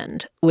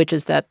happened, which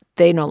is that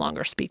they no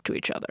longer speak to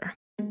each other.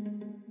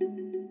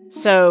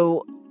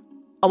 So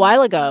a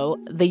while ago,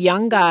 the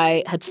young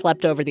guy had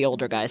slept over the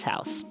older guy's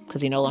house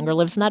because he no longer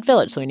lives in that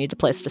village, so he needs a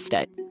place to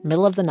stay.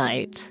 Middle of the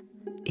night,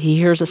 he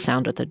hears a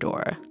sound at the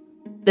door.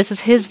 This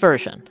is his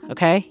version,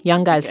 okay?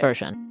 Young guy's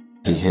version.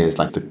 He hears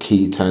the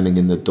key turning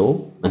in the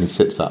door, and he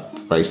sits up,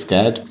 very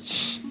scared.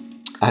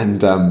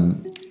 And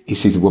he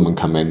sees a woman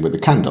come in with a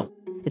candle.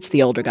 It's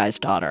the older guy's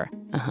daughter.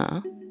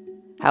 Uh-huh.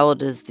 How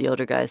old is the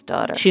older guy's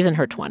daughter? She's in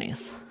her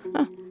 20s.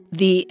 Huh.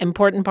 The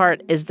important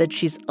part is that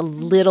she's a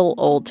little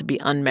old to be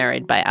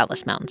unmarried by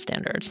Atlas Mountain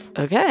standards.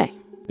 Okay.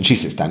 And she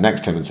sits down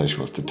next to him and says she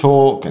wants to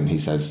talk, and he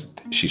says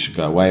she should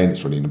go away and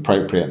it's really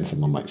inappropriate and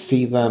someone might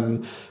see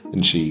them.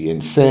 And she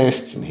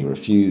insists, and he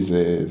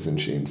refuses, and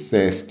she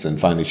insists,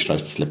 and finally she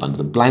tries to slip under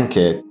the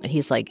blanket. And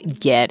he's like,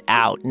 "Get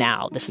out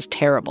now. This is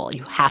terrible.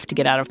 You have to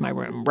get out of my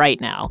room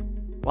right now."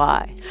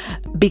 Why?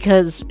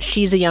 Because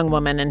she's a young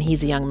woman and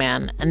he's a young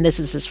man, and this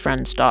is his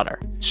friend's daughter.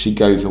 She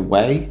goes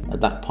away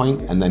at that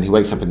point, and then he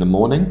wakes up in the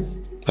morning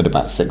at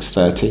about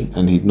 6:30,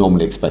 and he'd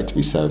normally expect to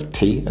be served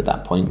tea at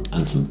that point,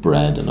 and some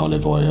bread and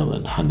olive oil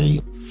and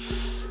honey.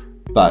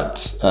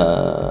 But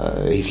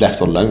he's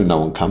left all alone and no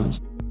one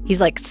comes.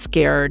 He's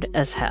scared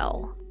as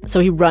hell. So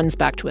he runs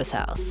back to his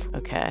house.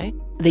 Okay.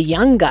 The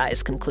young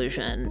guy's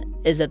conclusion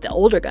is that the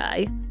older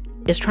guy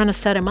is trying to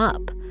set him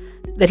up.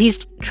 that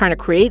he's trying to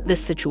create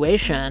this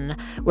situation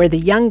where the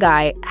young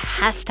guy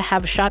has to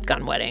have a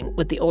shotgun wedding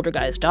with the older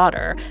guy's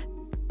daughter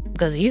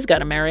because he's got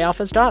to marry off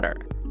his daughter.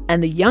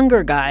 And the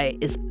younger guy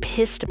is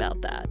pissed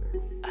about that.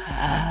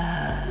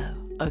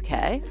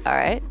 Okay. All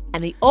right.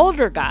 And the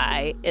older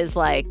guy is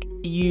like,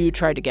 you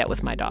tried to get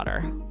with my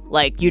daughter.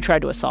 Like, you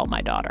tried to assault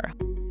my daughter.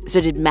 So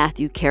did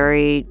Matthew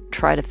Carey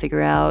try to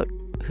figure out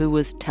who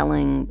was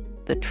telling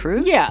the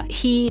truth? Yeah.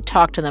 He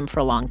talked to them for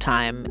a long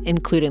time,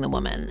 including the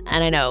woman.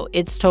 And I know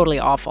it's totally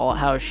awful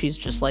how she's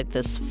just like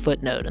this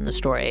footnote in the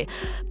story.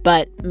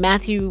 But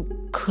Matthew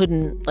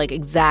couldn't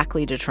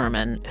exactly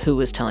determine who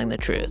was telling the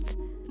truth.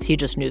 He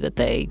just knew that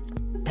they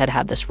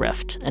had this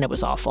rift and it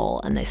was awful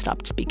and they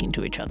stopped speaking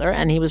to each other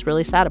and he was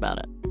really sad about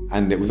it.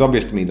 And it was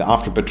obvious to me that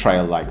after a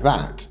betrayal like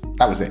that,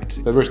 that was it.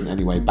 There wasn't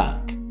any way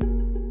back.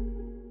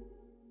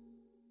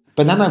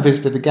 But then I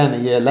visited again a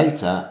year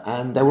later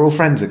and they were all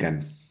friends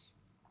again.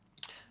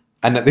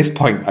 And at this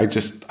point, I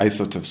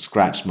sort of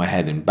scratched my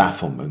head in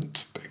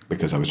bafflement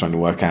because I was trying to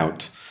work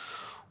out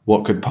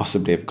what could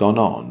possibly have gone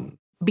on.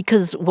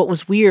 Because what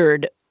was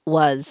weird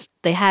was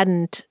they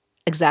hadn't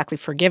exactly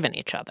forgiven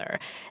each other.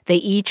 They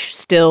each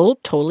still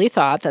totally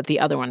thought that the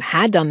other one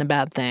had done the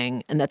bad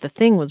thing and that the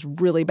thing was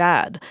really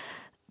bad.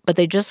 But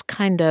they just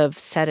kind of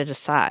set it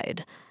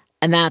aside.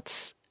 And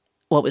that's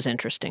what was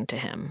interesting to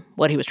him,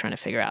 what he was trying to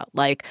figure out.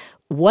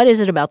 What is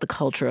it about the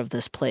culture of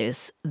this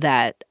place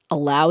that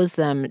allows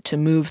them to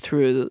move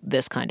through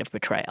this kind of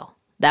betrayal?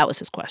 That was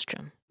his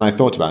question. I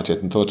thought about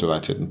it and thought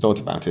about it and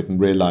thought about it and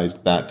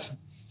realized that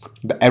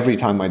every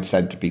time I'd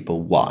said to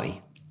people,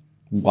 why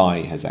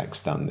has X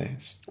done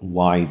this?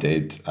 Why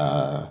did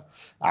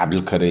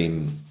Abdul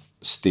Karim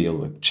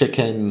steal a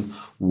chicken?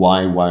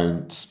 Why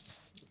won't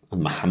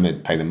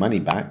Mohammed pay the money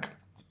back?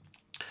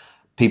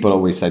 People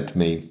always said to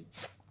me,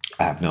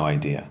 I have no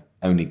idea.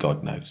 Only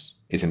God knows.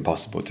 It's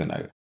impossible to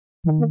know.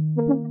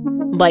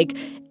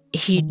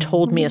 He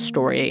told me a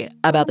story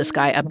about this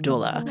guy,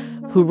 Abdullah,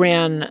 who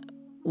ran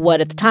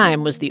what at the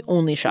time was the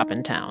only shop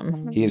in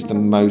town. He is the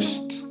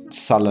most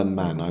sullen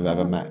man I've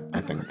ever met,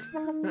 I think.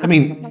 I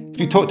mean, if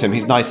you talk to him,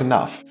 he's nice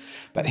enough,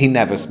 but he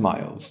never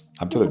smiles.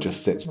 Abdullah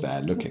just sits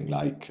there looking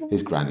like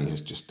his granny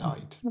has just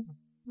died.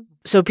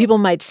 So people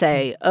might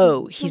say,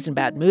 oh, he's in a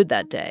bad mood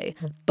that day.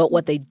 But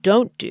what they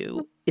don't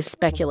do is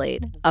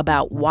speculate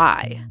about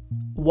why.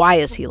 Why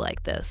is he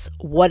like this?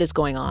 What is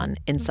going on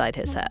inside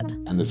his head?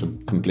 And there's a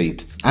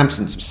complete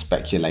absence of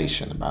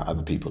speculation about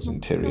other people's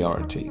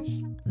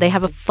interiorities. They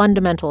have a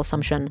fundamental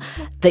assumption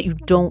that you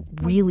don't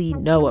really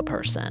know a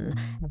person.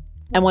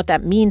 And what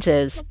that means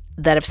is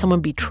that if someone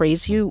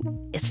betrays you,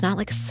 it's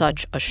not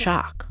such a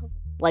shock.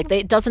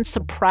 It doesn't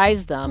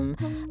surprise them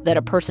that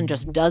a person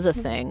just does a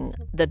thing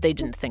that they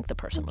didn't think the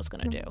person was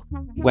going to do.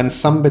 When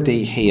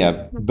somebody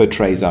here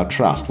betrays our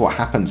trust, what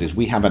happens is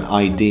we have an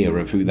idea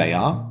of who they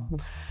are,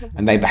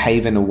 and they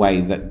behave in a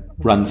way that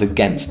runs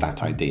against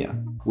that idea.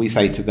 We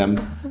say to them,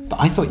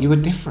 but I thought you were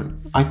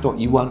different. I thought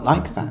you weren't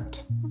like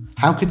that.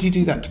 How could you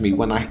do that to me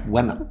when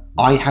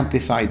I had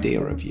this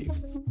idea of you?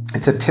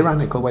 It's a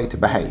tyrannical way to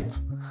behave.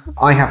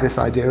 I have this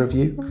idea of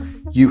you.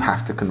 You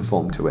have to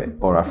conform to it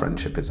or our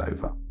friendship is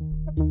over.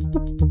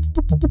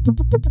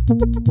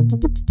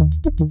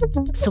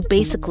 So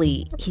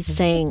basically, he's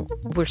saying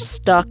we're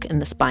stuck in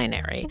this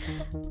binary.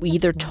 We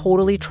either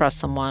totally trust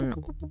someone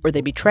or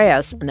they betray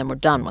us and then we're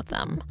done with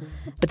them.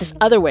 But this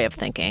other way of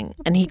thinking,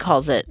 and he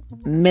calls it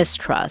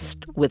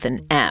mistrust with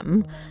an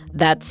M,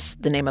 that's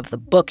the name of the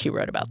book he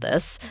wrote about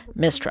this,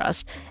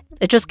 Mistrust,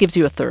 it just gives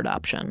you a third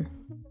option.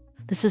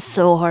 This is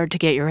so hard to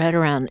get your head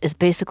around. It's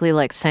basically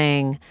like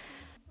saying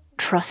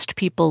trust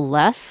people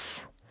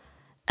less,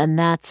 and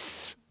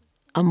that's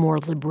a more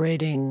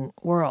liberating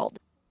world.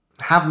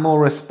 Have more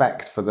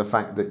respect for the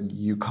fact that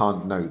you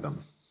can't know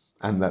them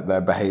and that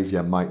their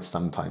behavior might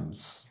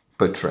sometimes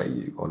betray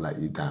you or let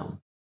you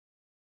down.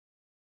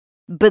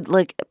 But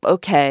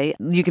okay,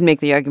 you can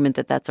make the argument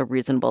that that's a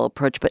reasonable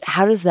approach, but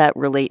how does that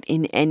relate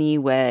in any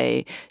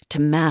way to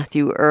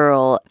Matthew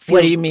Earl?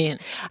 What do you mean?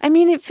 I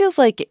mean, it feels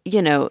like,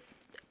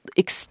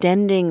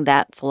 extending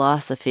that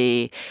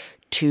philosophy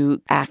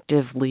to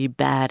actively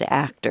bad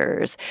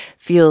actors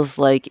feels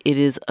like it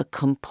is a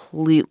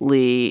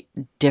completely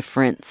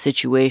different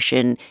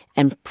situation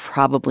and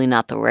probably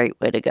not the right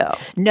way to go.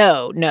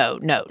 No.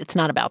 It's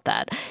not about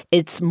that.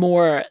 It's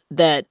more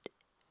that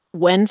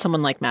when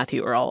someone like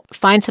Matthew Earl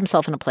finds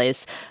himself in a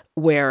place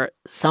where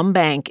some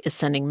bank is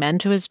sending men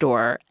to his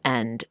door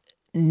and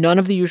none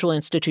of the usual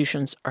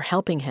institutions are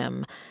helping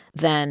him,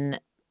 then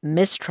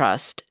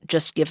mistrust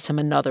just gives him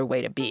another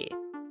way to be.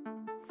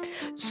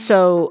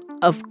 So,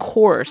 of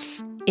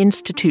course,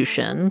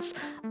 institutions,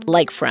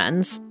 like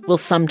friends, will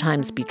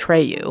sometimes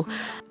betray you.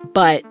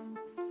 But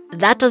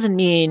that doesn't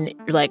mean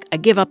you're like, I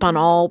give up on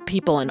all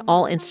people and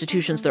all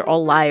institutions. They're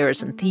all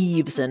liars and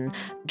thieves and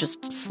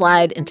just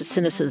slide into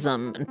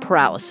cynicism and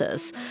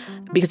paralysis.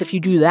 Because if you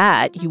do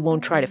that, you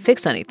won't try to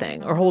fix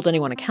anything or hold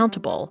anyone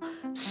accountable.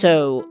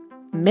 So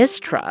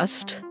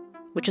mistrust,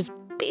 which is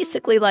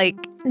basically like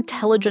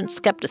intelligent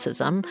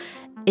skepticism,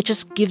 it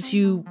just gives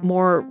you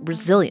more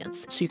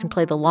resilience so you can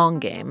play the long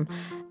game.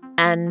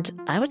 And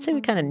I would say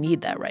we kind of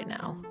need that right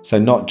now. So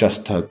not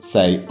just to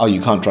say, oh,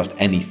 you can't trust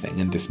anything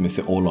and dismiss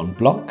it all on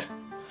block.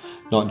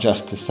 Not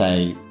just to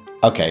say,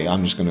 okay,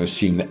 I'm just going to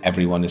assume that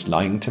everyone is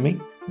lying to me.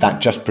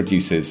 That just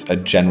produces a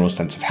general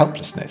sense of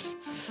helplessness.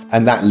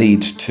 And that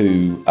leads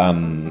to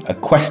a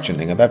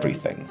questioning of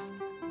everything.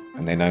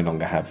 And they no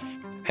longer have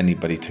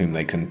anybody to whom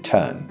they can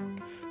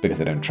turn because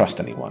they don't trust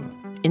anyone.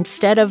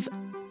 Instead of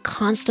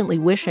constantly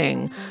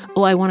wishing,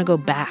 oh, I want to go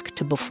back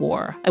to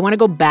before. I want to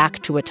go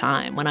back to a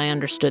time when I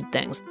understood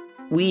things.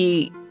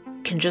 We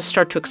can just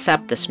start to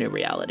accept this new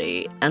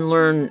reality and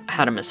learn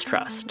how to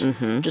mistrust.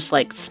 Mm-hmm. Just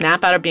like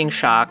snap out of being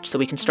shocked so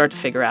we can start to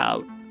figure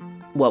out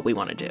what we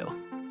want to do.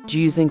 Do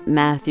you think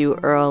Matthew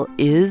Earl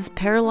is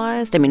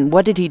paralyzed? I mean,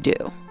 what did he do?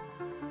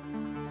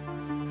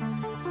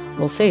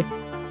 We'll see.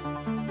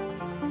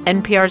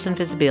 NPR's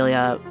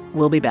Invisibilia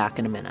will be back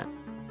in a minute.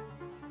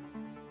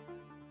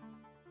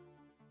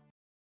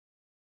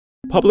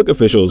 Public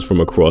officials from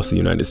across the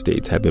United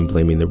States have been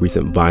blaming the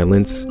recent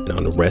violence and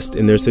unrest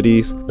in their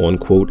cities on,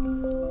 quote,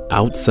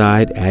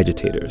 outside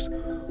agitators.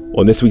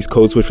 On this week's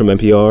Code Switch from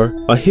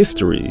NPR, a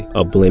history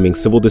of blaming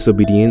civil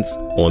disobedience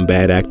on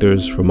bad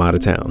actors from out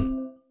of town.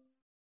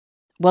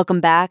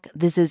 Welcome back.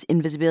 This is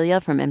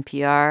Invisibilia from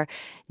NPR.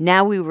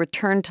 Now we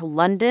return to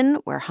London,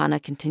 where Hannah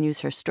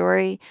continues her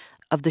story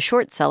of the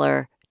short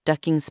seller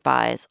ducking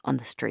spies on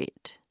the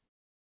street.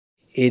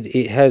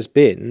 It has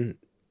been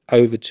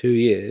over 2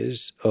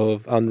 years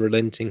of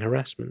unrelenting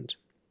harassment.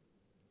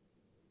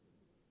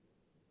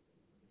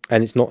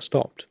 And it's not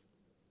stopped.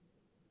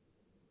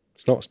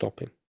 It's not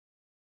stopping.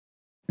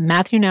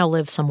 Matthew now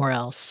lives somewhere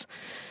else.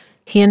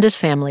 He and his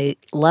family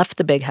left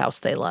the big house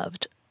they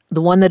loved,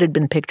 the one that had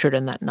been pictured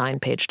in that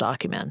 9-page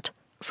document,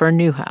 for a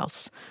new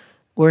house,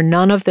 where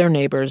none of their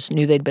neighbors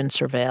knew they'd been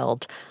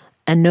surveilled,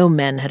 and no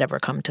men had ever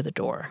come to the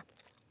door.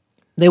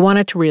 They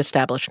wanted to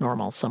reestablish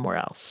normal somewhere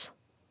else.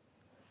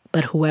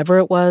 But whoever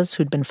it was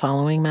who'd been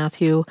following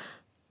Matthew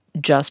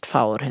just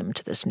followed him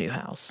to this new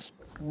house.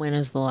 When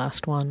is the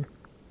last one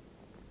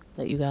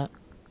that you got?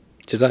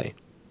 Today.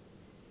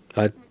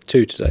 I had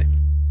 2 today.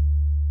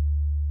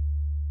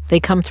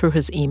 They come through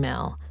his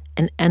email,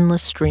 an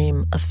endless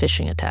stream of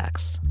phishing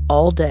attacks,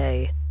 all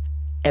day,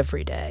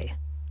 every day,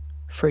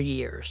 for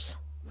years.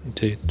 1,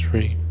 2,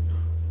 3,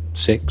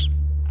 6,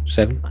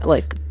 7.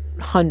 Like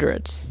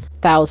hundreds,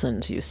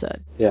 thousands, you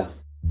said. Yeah.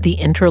 The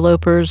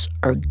interlopers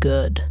are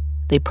good.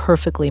 They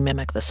perfectly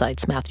mimic the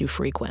sites Matthew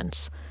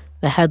frequents,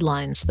 the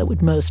headlines that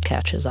would most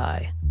catch his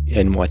eye.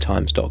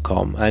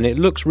 nytimes.com, and it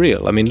looks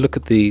real. I mean, look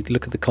at the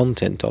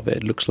content of it.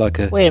 It looks like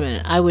a... Wait a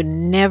minute. I would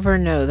never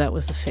know that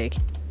was a fake.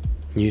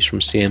 News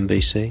from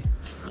CNBC.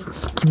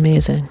 It's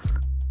amazing.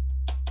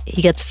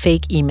 He gets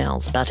fake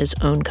emails about his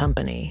own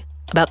company,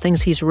 about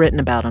things he's written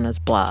about on his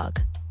blog.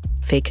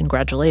 Fake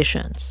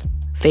congratulations,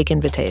 fake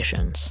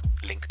invitations.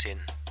 LinkedIn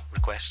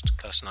request,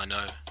 person I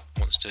know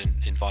wants to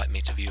invite me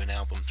to view an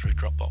album through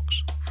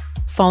Dropbox.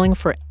 Falling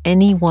for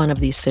any one of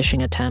these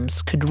phishing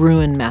attempts could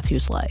ruin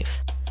Matthew's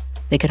life.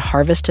 They could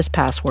harvest his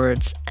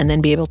passwords and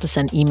then be able to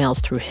send emails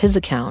through his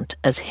account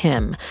as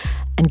him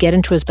and get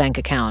into his bank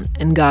account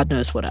and God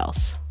knows what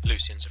else.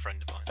 Lucian's a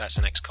friend of mine. That's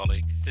an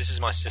ex-colleague. This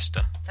is my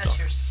sister. That's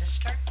your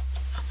sister?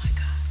 Oh my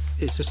God.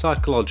 It's a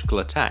psychological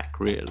attack,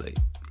 really.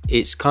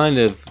 It's kind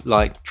of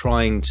like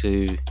trying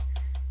to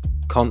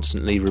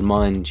constantly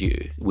remind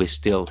you we're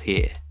still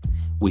here.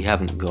 We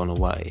haven't gone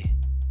away.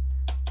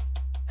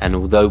 And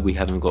although we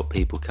haven't got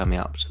people coming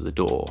up to the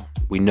door,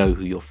 we know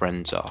who your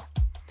friends are.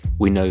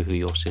 We know who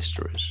your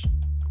sister is.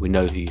 We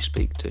know who you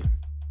speak to.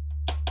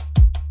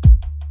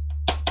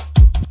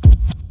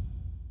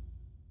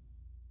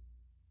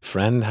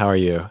 Friend, how are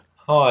you?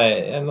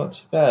 Hi, not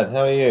too bad.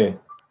 How are you?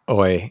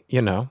 Oi,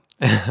 you know.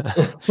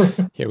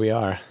 Here we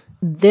are.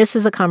 This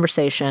is a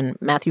conversation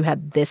Matthew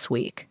had this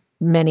week,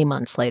 many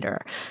months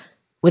later,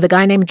 with a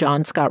guy named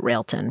John Scott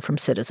Railton from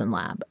Citizen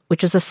Lab,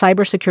 which is a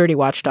cybersecurity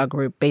watchdog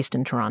group based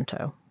in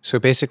Toronto. So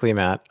basically,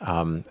 Matt,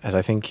 as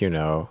I think you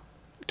know,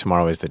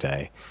 tomorrow is the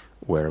day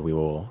where we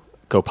will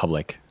go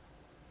public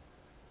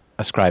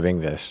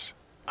ascribing this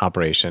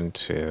operation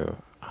to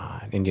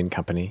an Indian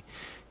company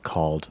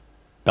called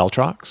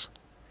Beltrox,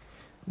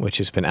 which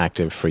has been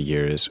active for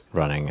years,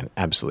 running an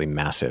absolutely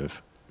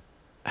massive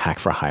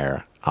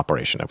hack-for-hire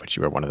operation of which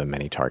you were one of the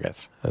many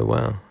targets. Oh,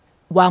 wow.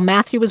 While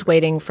Matthew was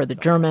waiting for the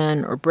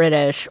German or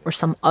British or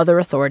some other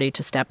authority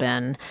to step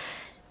in,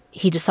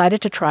 he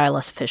decided to try a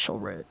less official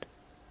route.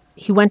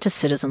 He went to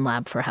Citizen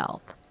Lab for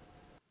help.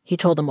 He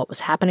told them what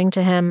was happening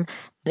to him,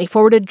 and he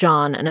forwarded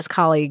John and his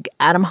colleague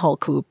Adam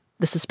Holcoop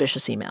the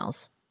suspicious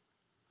emails.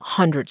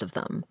 Hundreds of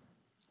them,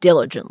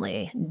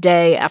 diligently,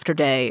 day after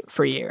day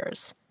for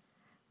years,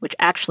 which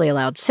actually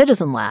allowed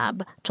Citizen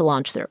Lab to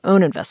launch their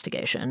own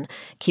investigation,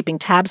 keeping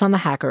tabs on the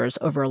hackers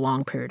over a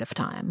long period of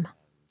time.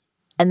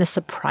 And the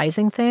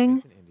surprising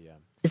thing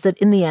is that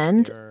in the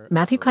end,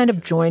 Matthew kind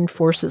of joined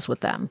forces with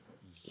them.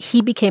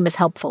 He became as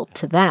helpful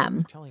to them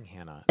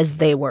as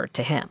they were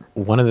to him.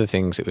 One of the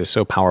things that was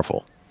so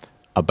powerful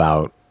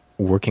about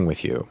working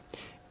with you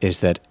is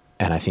that,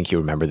 and I think you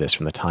remember this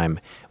from the time,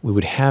 we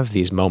would have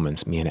these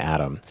moments, me and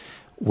Adam,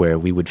 where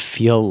we would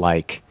feel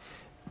like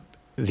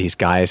these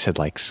guys had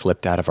like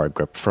slipped out of our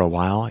grip for a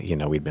while. You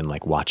know, we'd been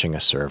like watching a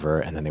server,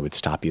 and then they would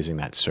stop using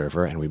that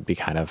server, and we'd be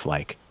kind of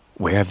like,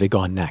 where have they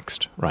gone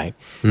next, right?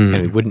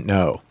 And we wouldn't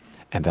know.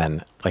 And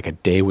then like a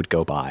day would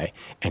go by,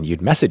 and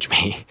you'd message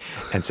me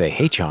and say,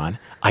 hey, John,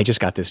 I just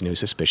got this new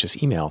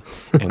suspicious email.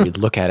 And we'd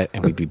look at it,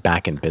 and we'd be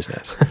back in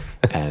business.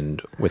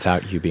 And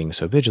without you being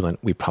so vigilant,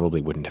 we probably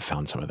wouldn't have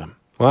found some of them.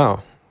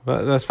 Wow.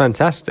 Well, that's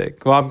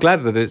fantastic. Well, I'm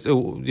glad that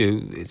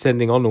it's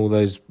sending on all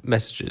those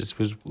messages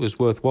was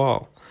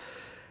worthwhile.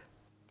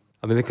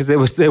 I mean, because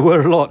there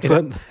were a lot,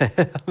 weren't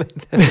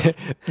there?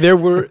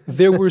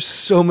 there were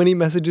so many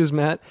messages,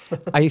 Matt.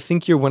 I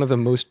think you're one of the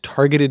most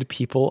targeted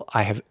people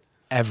I have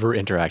ever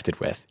interacted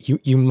with.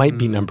 You might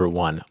be number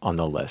one on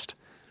the list.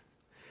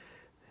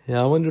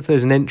 Yeah, I wonder if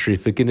there's an entry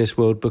for Guinness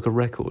World Book of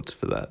Records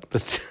for that.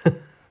 But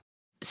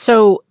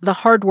So the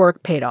hard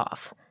work paid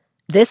off.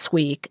 This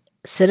week,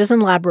 Citizen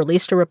Lab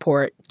released a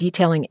report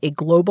detailing a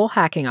global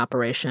hacking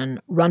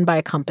operation run by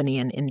a company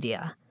in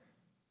India.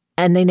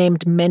 And they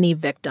named many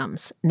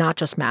victims, not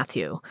just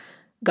Matthew.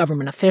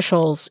 Government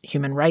officials,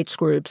 human rights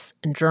groups,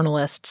 and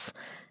journalists.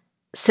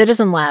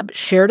 Citizen Lab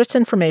shared its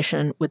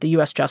information with the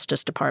U.S.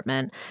 Justice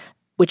Department,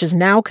 which is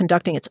now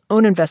conducting its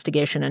own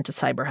investigation into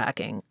cyber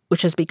hacking,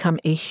 which has become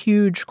a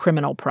huge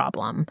criminal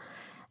problem.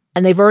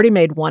 And they've already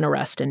made one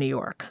arrest in New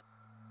York.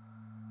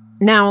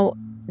 Now,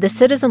 the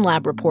Citizen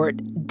Lab report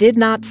did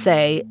not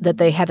say that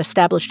they had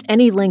established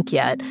any link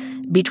yet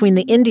between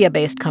the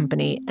India-based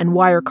company and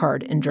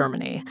Wirecard in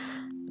Germany.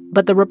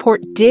 But the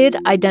report did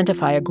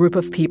identify a group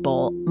of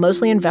people,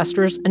 mostly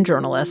investors and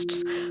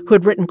journalists, who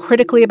had written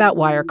critically about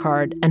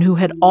Wirecard and who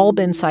had all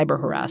been cyber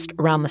harassed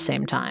around the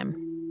same time.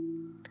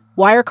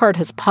 Wirecard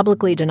has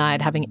publicly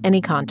denied having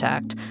any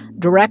contact,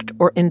 direct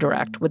or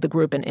indirect, with the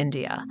group in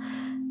India.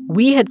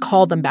 We had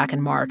called them back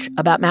in March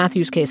about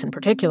Matthew's case in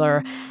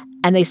particular,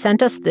 and they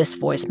sent us this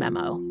voice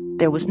memo.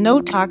 There was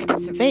no targeted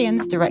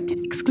surveillance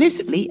directed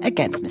exclusively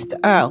against Mr.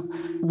 Earl.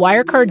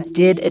 Wirecard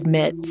did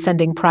admit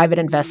sending private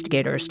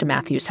investigators to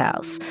Matthew's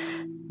house,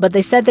 but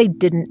they said they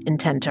didn't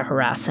intend to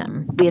harass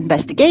him. The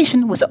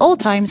investigation was at all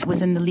times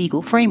within the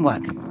legal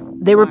framework.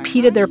 They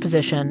repeated their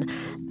position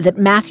that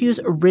Matthew's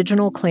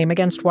original claim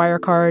against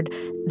Wirecard,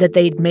 that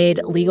they'd made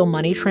illegal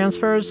money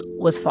transfers,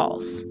 was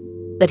false,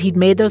 that he'd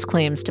made those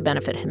claims to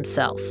benefit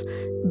himself,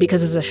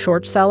 because as a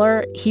short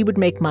seller, he would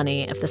make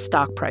money if the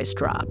stock price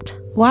dropped.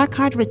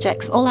 Wirecard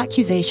rejects all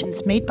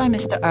accusations made by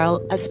Mr.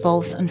 Earl as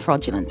false and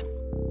fraudulent.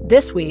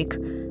 This week,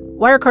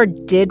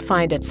 Wirecard did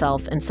find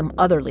itself in some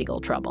other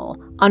legal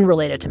trouble,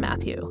 unrelated to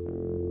Matthew.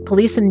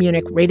 Police in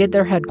Munich raided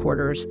their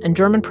headquarters, and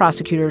German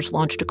prosecutors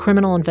launched a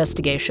criminal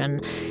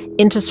investigation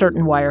into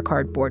certain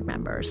Wirecard board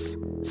members.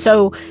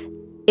 So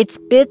it's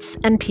bits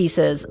and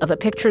pieces of a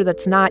picture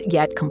that's not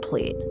yet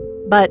complete.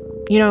 But,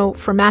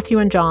 for Matthew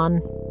and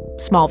John,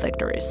 small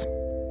victories.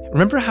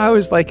 Remember how I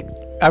was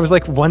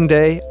like one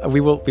day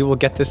we will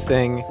get this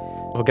thing,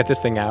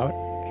 out.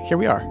 Here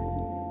we are.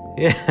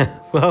 Yeah,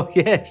 well,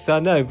 yes, I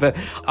know, but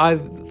I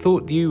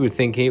thought you were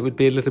thinking it would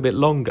be a little bit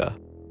longer.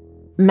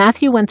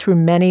 Matthew went through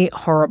many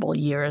horrible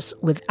years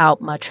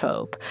without much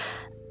hope.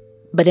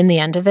 But in the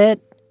end of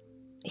it,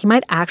 he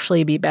might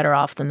actually be better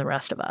off than the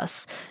rest of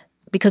us,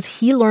 because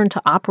he learned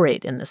to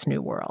operate in this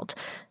new world,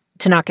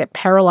 to not get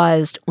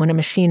paralyzed when a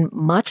machine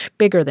much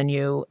bigger than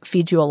you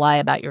feeds you a lie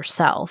about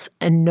yourself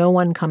and no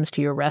one comes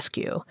to your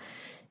rescue.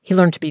 He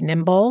learned to be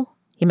nimble,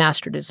 he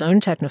mastered his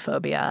own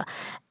technophobia,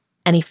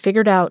 and he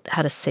figured out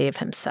how to save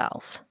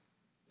himself,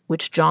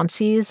 which John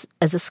sees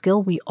as a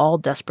skill we all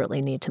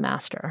desperately need to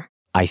master.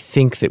 I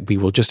think that we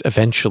will just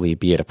eventually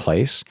be at a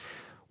place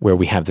where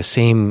we have the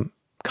same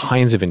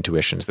kinds of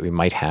intuitions that we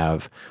might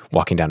have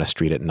walking down a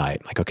street at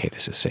night. Like, okay,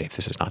 this is safe,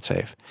 this is not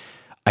safe.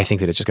 I think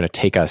that it's just going to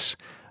take us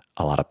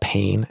a lot of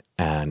pain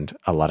and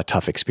a lot of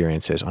tough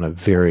experiences on a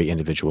very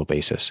individual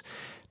basis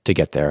to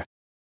get there.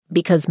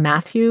 Because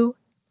Matthew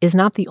is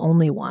not the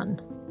only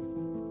one.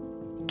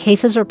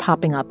 Cases are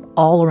popping up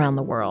all around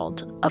the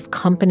world of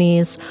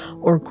companies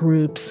or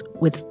groups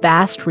with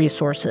vast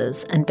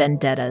resources and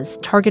vendettas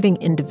targeting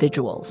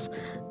individuals,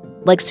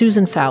 like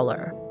Susan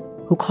Fowler,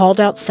 who called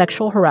out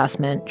sexual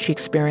harassment she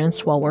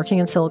experienced while working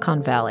in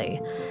Silicon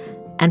Valley.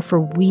 And for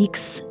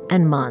weeks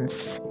and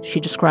months, she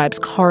describes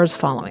cars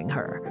following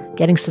her,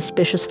 getting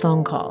suspicious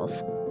phone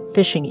calls,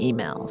 phishing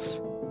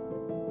emails.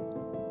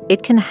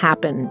 It can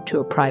happen to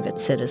a private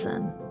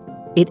citizen.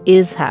 It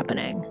is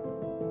happening.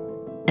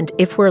 And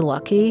if we're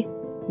lucky,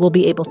 we'll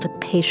be able to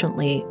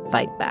patiently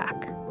fight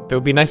back. It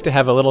would be nice to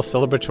have a little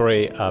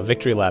celebratory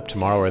victory lap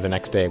tomorrow or the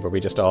next day where we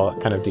just all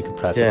kind of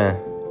decompress. Yeah.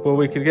 Well,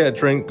 we could get a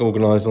drink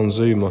organised on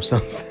Zoom or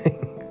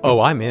something. Oh,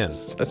 I'm in.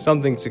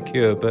 Something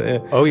secure, but yeah.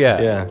 Oh,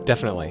 yeah.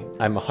 Definitely.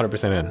 I'm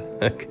 100% in.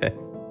 Okay.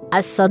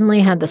 I suddenly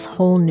had this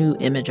whole new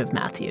image of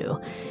Matthew.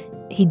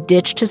 He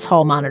ditched his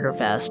hall monitor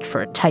vest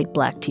for a tight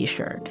black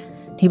t-shirt.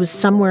 He was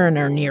somewhere in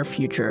our near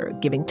future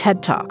giving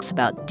TED Talks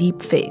about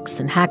deep fakes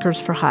and hackers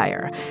for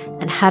hire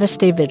and how to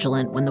stay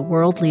vigilant when the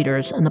world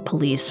leaders and the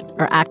police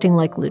are acting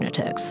like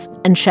lunatics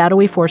and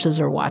shadowy forces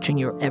are watching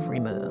your every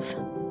move.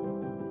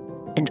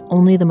 And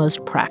only the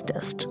most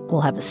practiced will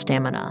have the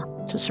stamina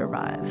to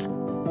survive.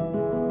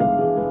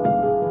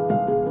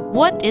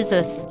 What is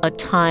a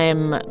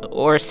time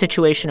or a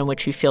situation in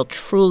which you feel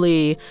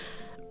truly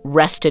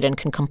rested and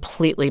can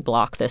completely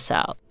block this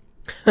out?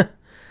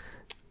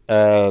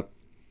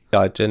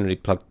 I generally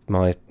plug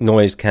my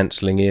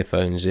noise-cancelling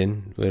earphones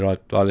in, where I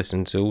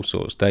listen to all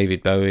sorts.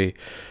 David Bowie,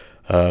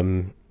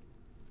 kind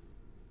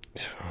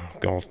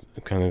of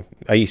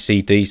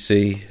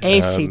AC/DC.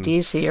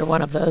 AC/DC, you're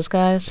one of those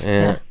guys?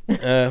 Yeah.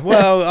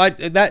 Well,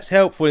 that's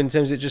helpful in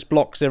terms of it just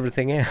blocks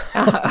everything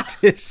out.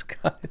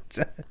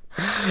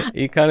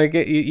 You kind of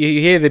get,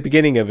 you hear the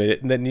beginning of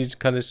it, and then you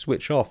kind of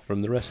switch off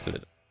from the rest of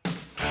it.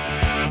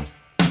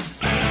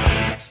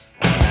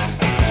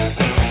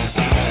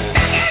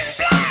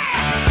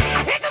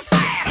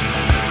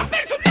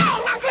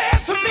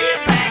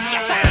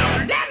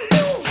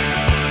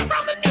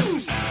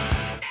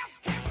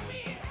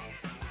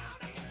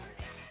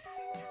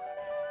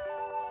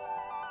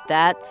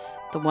 That's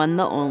the one,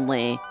 the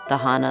only, the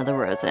Hannah the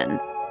Rosen.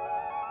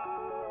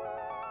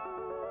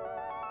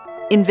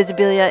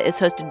 Invisibilia is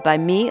hosted by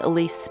me,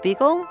 Elise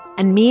Spiegel.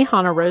 And me,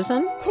 Hannah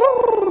Rosen.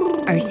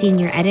 Our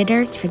senior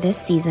editors for this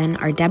season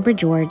are Deborah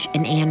George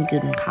and Anne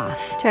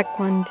Gudenkauf. Check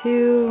 1,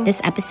 2.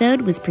 This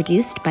episode was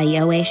produced by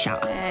Yowei Shaw.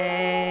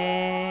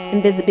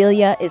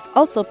 Invisibilia is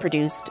also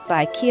produced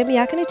by Kia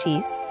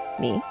Miakanatis,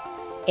 me,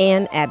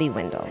 and Abby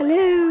Wendell.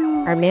 Hello.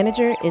 Our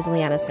manager is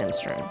Liana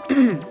Simstrom.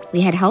 We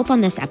had help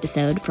on this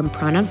episode from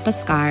Pranav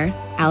Bhaskar,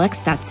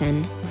 Alex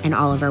Stutson, and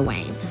Oliver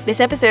Wang.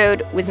 This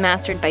episode was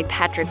mastered by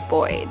Patrick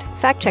Boyd.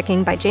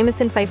 Fact-checking by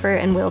Jameson Pfeiffer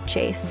and Will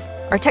Chase.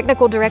 Our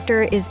technical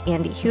director is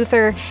Andy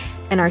Huther,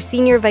 and our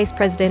senior vice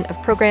president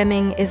of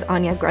programming is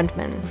Anya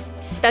Grundman.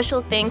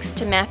 Special thanks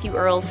to Matthew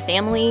Earle's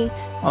family.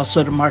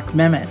 Also to Mark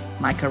Memmott,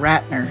 Micah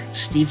Ratner,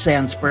 Steve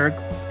Zansberg,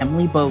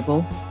 Emily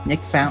Bogle,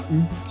 Nick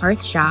Fountain,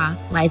 Parth Shah,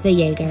 Liza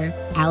Yeager,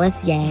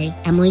 Alice Ye,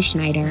 Emily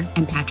Schneider,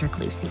 and Patrick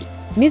Lucy.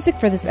 Music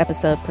for this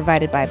episode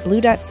provided by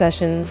Blue Dot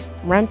Sessions,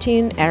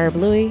 Ramtin Arab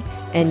Louie,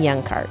 and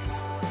Young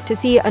Carts. To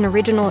see an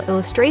original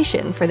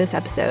illustration for this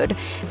episode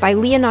by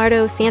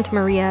Leonardo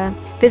Santamaria,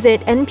 visit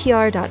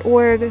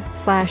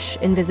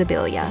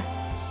npr.org/invisibilia.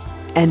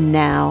 And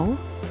now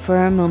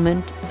for a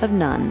moment of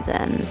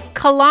Nanzen.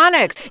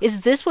 Colonics! Is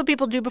this what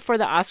people do before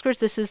the Oscars?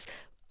 This is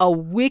a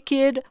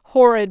wicked,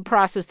 horrid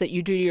process that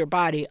you do to your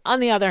body. On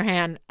the other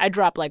hand, I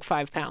dropped like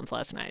 5 pounds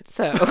last night,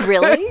 so...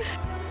 Really?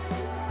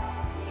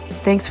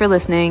 Thanks for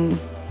listening,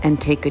 and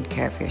take good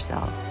care of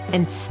yourselves.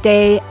 And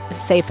stay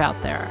safe out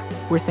there.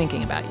 We're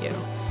thinking about you.